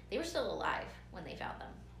missing, they were still alive when they found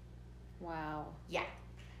them. Wow. Yeah.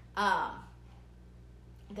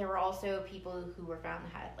 There were also people who were found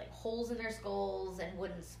that had like holes in their skulls and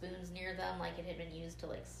wooden spoons near them, like it had been used to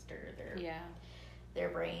like stir their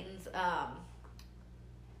brains.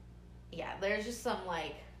 Yeah, there's just some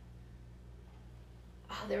like.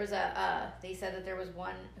 There was they said that there was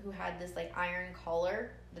one who had this like iron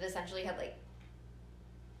collar that essentially had like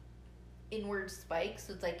inward spikes.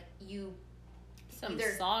 So it's like some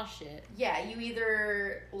saw shit. Yeah, you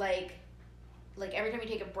either like every time you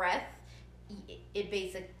take a breath, it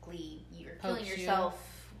basically you're killing yourself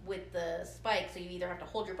with the spike. So you either have to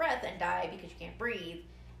hold your breath and die because you can't breathe,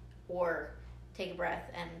 or take a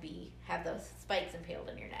breath and have those spikes impaled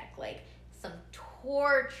in your neck. Like some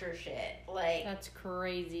torture shit. Like that's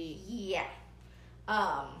crazy. Yeah.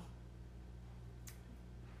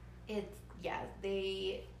 It's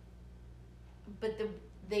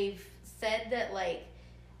they've said that like,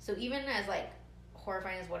 so even as like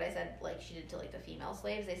horrifying as what I said like she did to like the female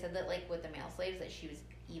slaves, they said that like with the male slaves that she was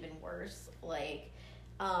even worse. Like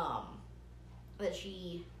that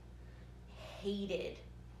she hated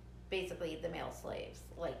basically the male slaves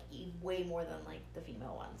like way more than like the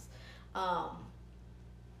female ones.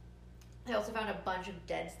 They also found a bunch of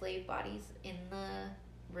dead slave bodies in the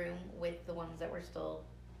room with the ones that were still,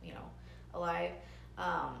 alive.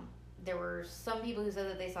 There were some people who said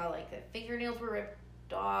that they saw like the fingernails were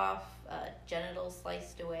ripped off, genitals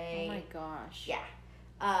sliced away. Oh my gosh. Yeah.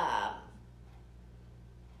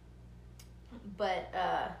 But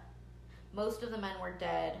most of the men were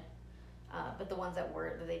dead. But the ones that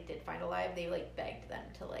they did find alive, they like begged them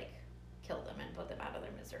to like kill them and put them out of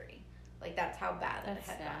their misery. Like that's how bad it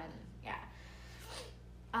had gotten. Yeah.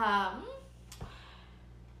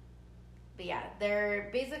 But yeah,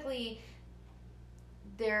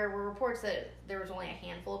 there were reports that there was only a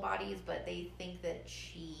handful of bodies, but they think that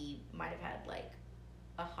she might have had like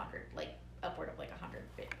 100, like upward of like 100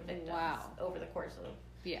 victims over the course of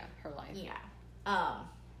her life. Yeah.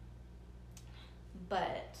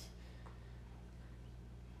 But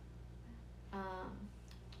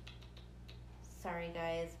sorry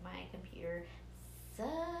guys, my computer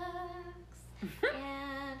sucks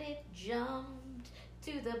and it jumped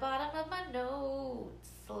to the bottom of my notes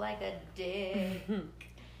like a dick.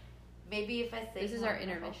 Maybe if I sing this is our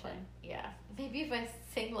intermission. Yeah. Maybe if I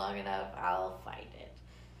sing long enough, I'll find it.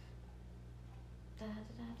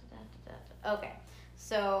 Okay.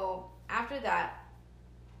 So after that,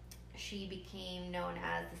 she became known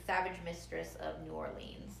as the Savage Mistress of New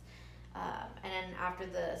Orleans. And then after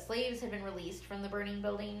the slaves had been released from the burning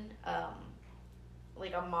building,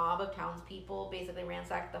 like a mob of townspeople basically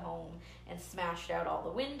ransacked the home and smashed out all the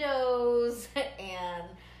windows and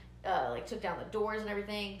like took down the doors and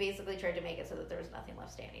everything. Basically tried to make it so that there was nothing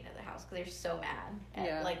left standing in the house because they're so mad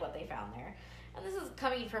at like what they found there. And this is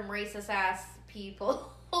coming from racist ass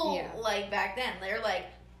people like back then. They're like,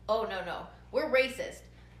 oh no, we're racist.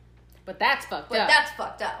 But that's fucked up. But that's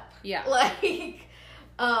fucked up. Yeah. Like,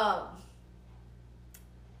 but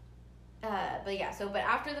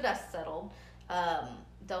after the dust settled,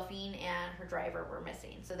 Delphine and her driver were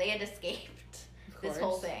missing. So they had escaped this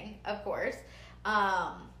whole thing, of course.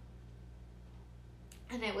 And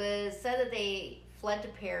it was said that they fled to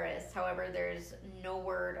Paris. However, there's no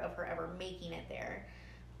word of her ever making it there.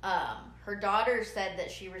 Her daughter said that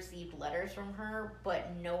she received letters from her,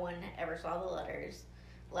 but no one ever saw the letters.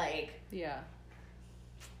 Like, yeah,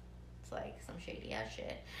 it's like some shady ass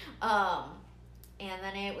shit. And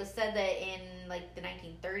then it was said that in like the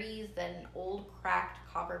 1930s, that an old cracked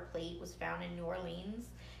copper plate was found in New Orleans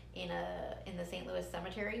in the St. Louis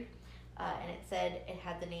cemetery, and it said it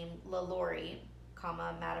had the name LaLaurie,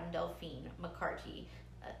 Madame Delphine McCarty,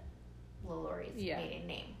 LaLaurie's maiden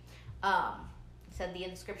name. It said the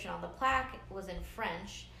inscription on the plaque was in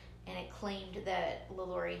French, and it claimed that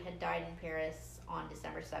LaLaurie had died in Paris on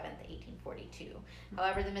December 7th, 1842.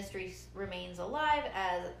 However, the mystery remains alive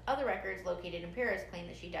as other records located in Paris claim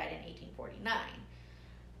that she died in 1849.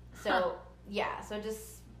 So, so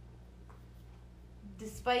just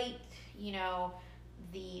despite,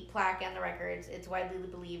 the plaque and the records, it's widely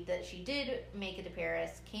believed that she did make it to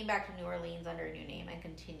Paris, came back to New Orleans under a new name, and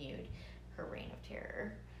continued her reign of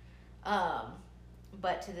terror.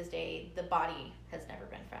 But to this day, the body has never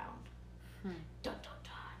been found. Dun, dun,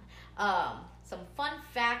 dun. Some fun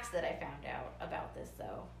facts that I found out about this,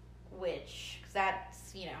 though, cause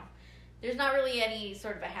that's, there's not really any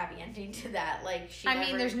sort of a happy ending to that. Like,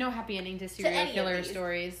 there's no happy ending to serial killer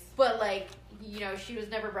stories. But, like, she was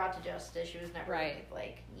never brought to justice. She was never,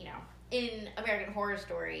 like, in American Horror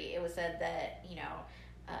Story, it was said that,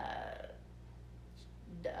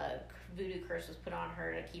 a voodoo curse was put on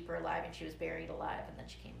her to keep her alive, and she was buried alive, and then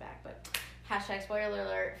she came back. But hashtag spoiler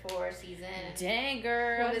alert for season... Dang,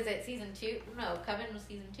 girl. What is it, season 2? No, Coven was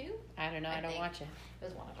season 2? I don't know. I don't watch it. It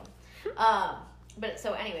was one of them. But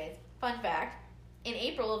so anyways, fun fact. In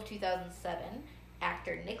April of 2007,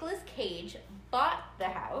 actor Nicolas Cage bought the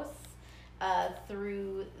house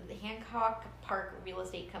through the Hancock Park Real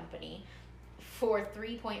Estate Company for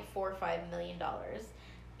 $3.45 million.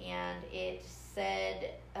 And it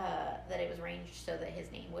said that it was arranged so that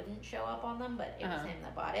his name wouldn't show up on them, but it was him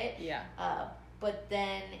that bought it. Yeah. But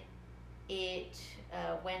then it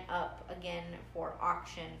went up again for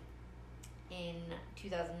auction in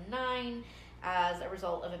 2009 as a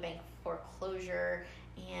result of a bank foreclosure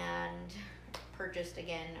and purchased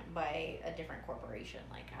again by a different corporation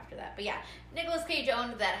like after that. But yeah, Nicolas Cage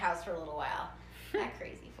owned that house for a little while. That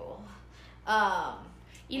crazy fool.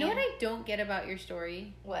 You know what I don't get about your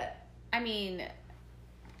story? What? I mean,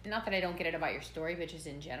 not that I don't get it about your story, but just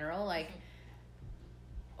in general, like,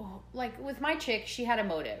 like with my chick, she had a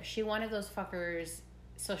motive. She wanted those fuckers'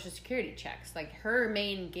 Social Security checks. Like, her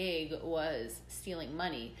main gig was stealing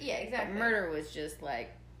money. Yeah, exactly. But murder was just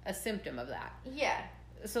like a symptom of that. Yeah.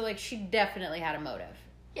 So, like, she definitely had a motive.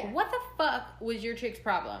 Yeah. What the fuck was your chick's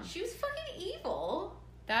problem? She was fucking evil.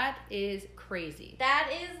 That is crazy. That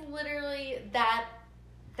is literally that's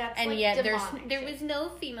and like yet demonic there shit. was no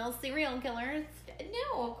female serial killers.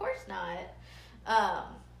 No, of course not.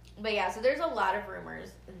 But yeah, so there's a lot of rumors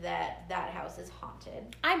that house is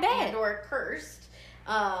haunted. I bet. And or cursed.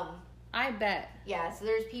 I bet. Yeah, so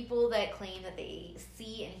there's people that claim that they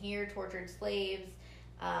see and hear tortured slaves,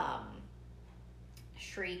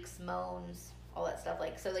 shrieks, moans, all that stuff.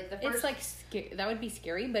 Like, so like the first... It's like, that would be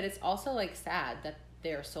scary, but it's also like sad that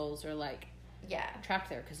their souls are like Yeah. trapped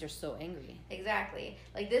there because they're so angry. Exactly.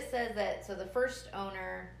 Like, this says that, so the first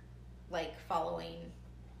owner, like, following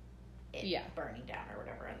it burning down or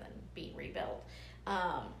whatever and then being rebuilt,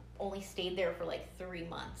 only stayed there for, like, 3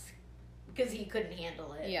 months because he couldn't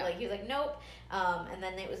handle it. Yeah. Like, he was like, nope. And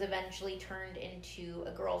then it was eventually turned into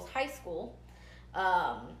a girls' high school.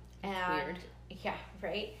 And weird. Yeah,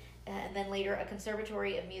 right? And then later a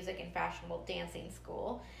conservatory of music and fashionable dancing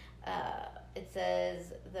school. It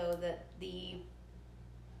says, though, that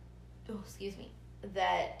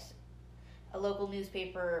that a local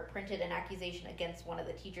newspaper printed an accusation against one of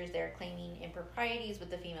the teachers there, claiming improprieties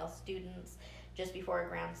with the female students just before a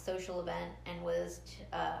grand social event, and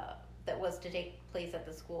that was to take place at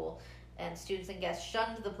the school. And students and guests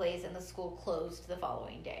shunned the place, and the school closed the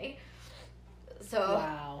following day. So,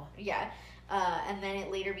 wow. Yeah. And then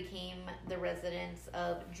it later became the residence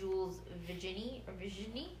of Jules Vigini.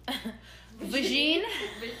 Vigine?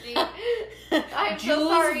 I'm Jules so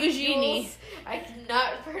sorry, Vigini. Jules. I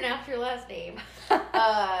cannot pronounce your last name.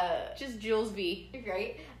 Just Jules V.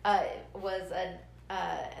 Right? And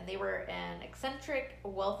they were an eccentric,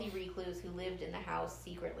 wealthy recluse who lived in the house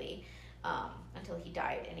secretly until he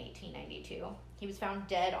died in 1892. He was found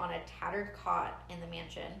dead on a tattered cot in the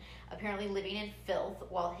mansion. Apparently living in filth,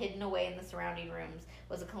 while hidden away in the surrounding rooms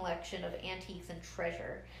was a collection of antiques and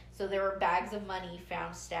treasure. So there were bags of money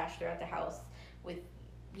found stashed throughout the house with,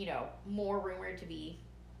 more rumored to be,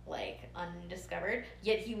 like, undiscovered.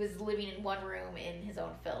 Yet he was living in one room in his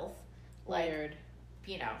own filth. Like, weird.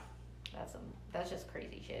 That's just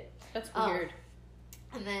crazy shit. That's weird.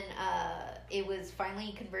 And then it was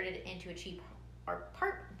finally converted into a cheap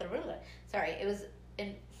Sorry, it was in.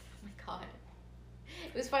 Oh my god.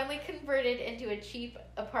 It was finally converted into a cheap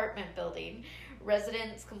apartment building.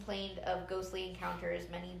 Residents complained of ghostly encounters,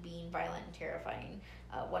 many being violent and terrifying.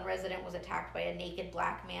 One resident was attacked by a naked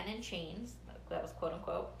black man in chains. That was quote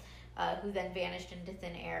unquote. Who then vanished into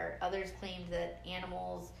thin air. Others claimed that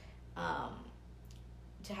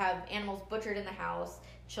to have animals butchered in the house.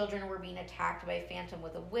 Children were being attacked by a phantom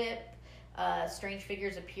with a whip. Strange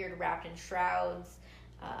figures appeared wrapped in shrouds.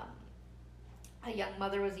 A young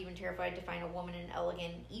mother was even terrified to find a woman in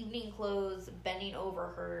elegant evening clothes bending over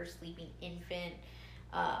her sleeping infant.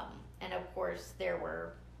 And of course, there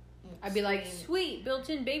were. I'd be like, sweet,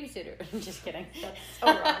 built-in babysitter. Just kidding. That's so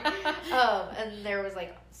wrong. And there was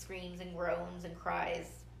like screams and groans and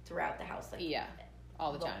cries throughout the house. Like,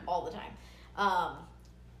 all the time. All the time.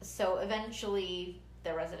 So eventually,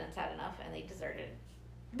 the residents had enough and they deserted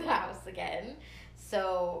the house again.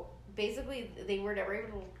 So basically, they were never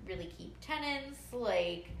able to really keep tenants.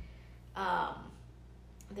 Like,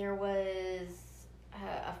 there was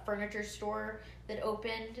a furniture store that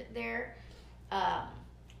opened there.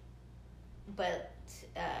 But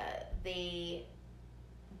they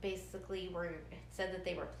basically said that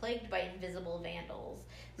they were plagued by invisible vandals.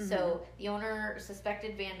 Mm-hmm. So the owner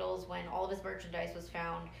suspected vandals when all of his merchandise was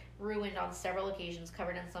found ruined on several occasions,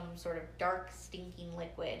 covered in some sort of dark, stinking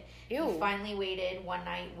liquid. Ew. He finally waited one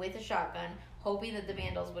night with a shotgun, hoping that the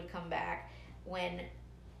vandals would come back. When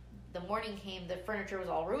the morning came, the furniture was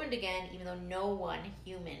all ruined again, even though no one,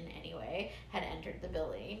 human anyway, had entered the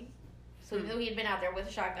building. So even though he had been out there with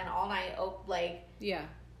a shotgun all night,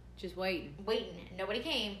 just waiting, nobody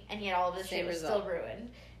came, and yet all of this shit was still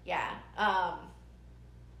ruined. Yeah.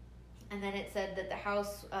 And then it said that the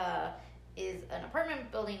house is an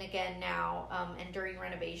apartment building again now, and during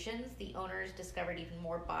renovations, the owners discovered even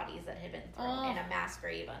more bodies that had been thrown in a mass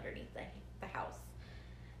grave underneath the house.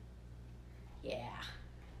 Yeah.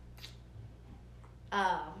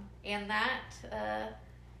 And that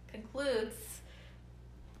concludes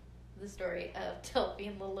the story of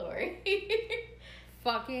Delphine LaLaurie.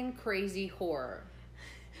 Fucking crazy horror.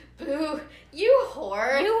 Boo! You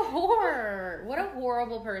whore! You whore! What a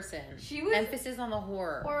horrible person. She was emphasis on the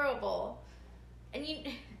horror. Horrible. And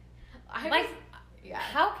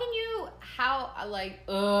how can you? But like,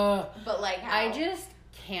 how? I just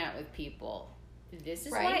can't with people. This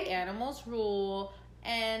is why animals rule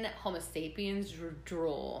and Homo sapiens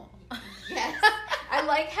drool. Yes. I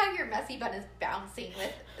like how your messy bun is bouncing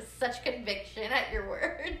with such conviction at your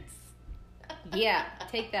words. Yeah,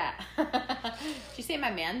 take that. Did you say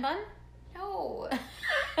my man bun? No.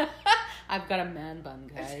 I've got a man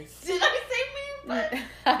bun, guys. Did I say man bun?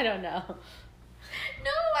 I don't know.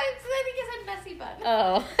 No, I think I said messy bun.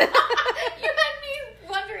 Oh. You had me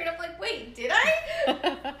wondering. I'm like, wait, did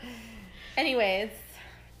I? Anyways.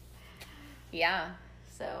 Yeah.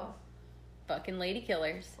 So. Fucking lady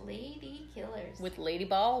killers. Lady killers. With lady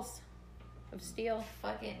balls of steel.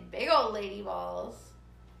 Fucking big old lady balls.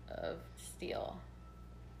 Of steel.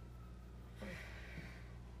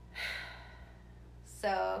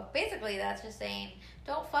 So basically, that's just saying,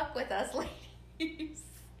 don't fuck with us, ladies.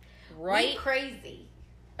 Right? We crazy.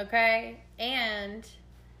 Okay? And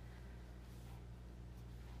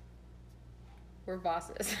we're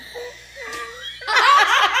bosses.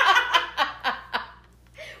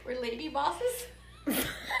 We're lady bosses?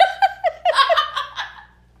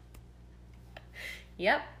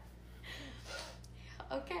 Yep.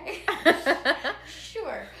 Okay.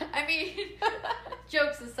 Sure. I mean,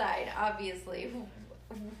 jokes aside, obviously,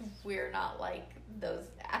 we're not like those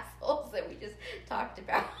assholes that we just talked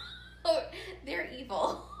about. They're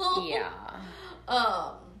evil. Yeah.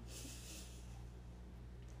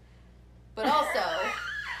 But also,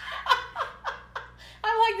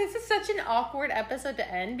 I'm like, this is such an awkward episode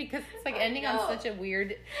to end because it's like ending on such a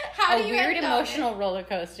weird, emotional roller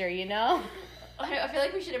coaster, you know? I feel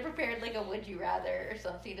like we should have prepared like a would you rather or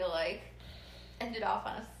something to like end it off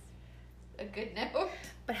on a good note.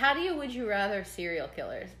 But how do you would you rather serial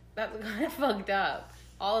killers? That's kind of fucked up.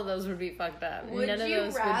 All of those would be fucked up. None of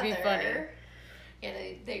those would be funny. Yeah,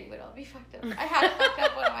 they would all be fucked up. I had a fucked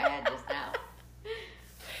up one in my head just now.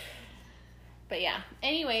 But yeah.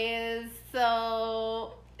 Anyways,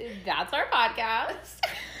 so that's our podcast.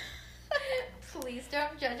 Please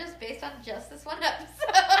don't judge us based on just this one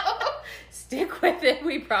episode. Stick with it.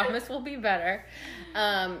 We promise we'll be better.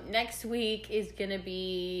 Next week is going to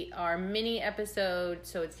be our mini episode.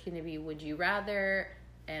 So it's going to be Would You Rather?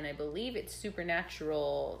 And I believe it's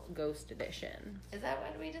Supernatural Ghost Edition. Is that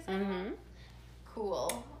what we decided on?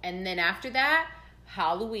 Cool. And then after that,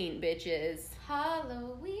 Halloween, bitches.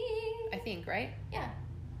 Halloween. I think, right? Yeah.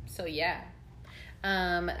 So yeah.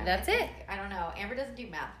 That's it. I don't know. Amber doesn't do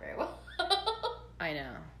math very well. I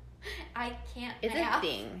know. I can't It's math. a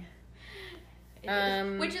thing.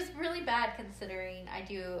 Which is really bad considering I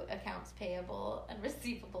do accounts payable and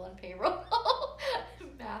receivable and payroll.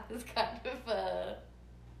 Math is kind of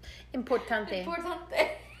Importante.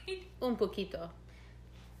 Un poquito.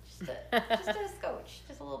 Just a scotch.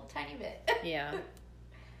 Just a little tiny bit. Yeah.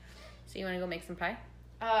 So you want to go make some pie?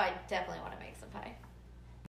 Oh, I definitely want to make some pie.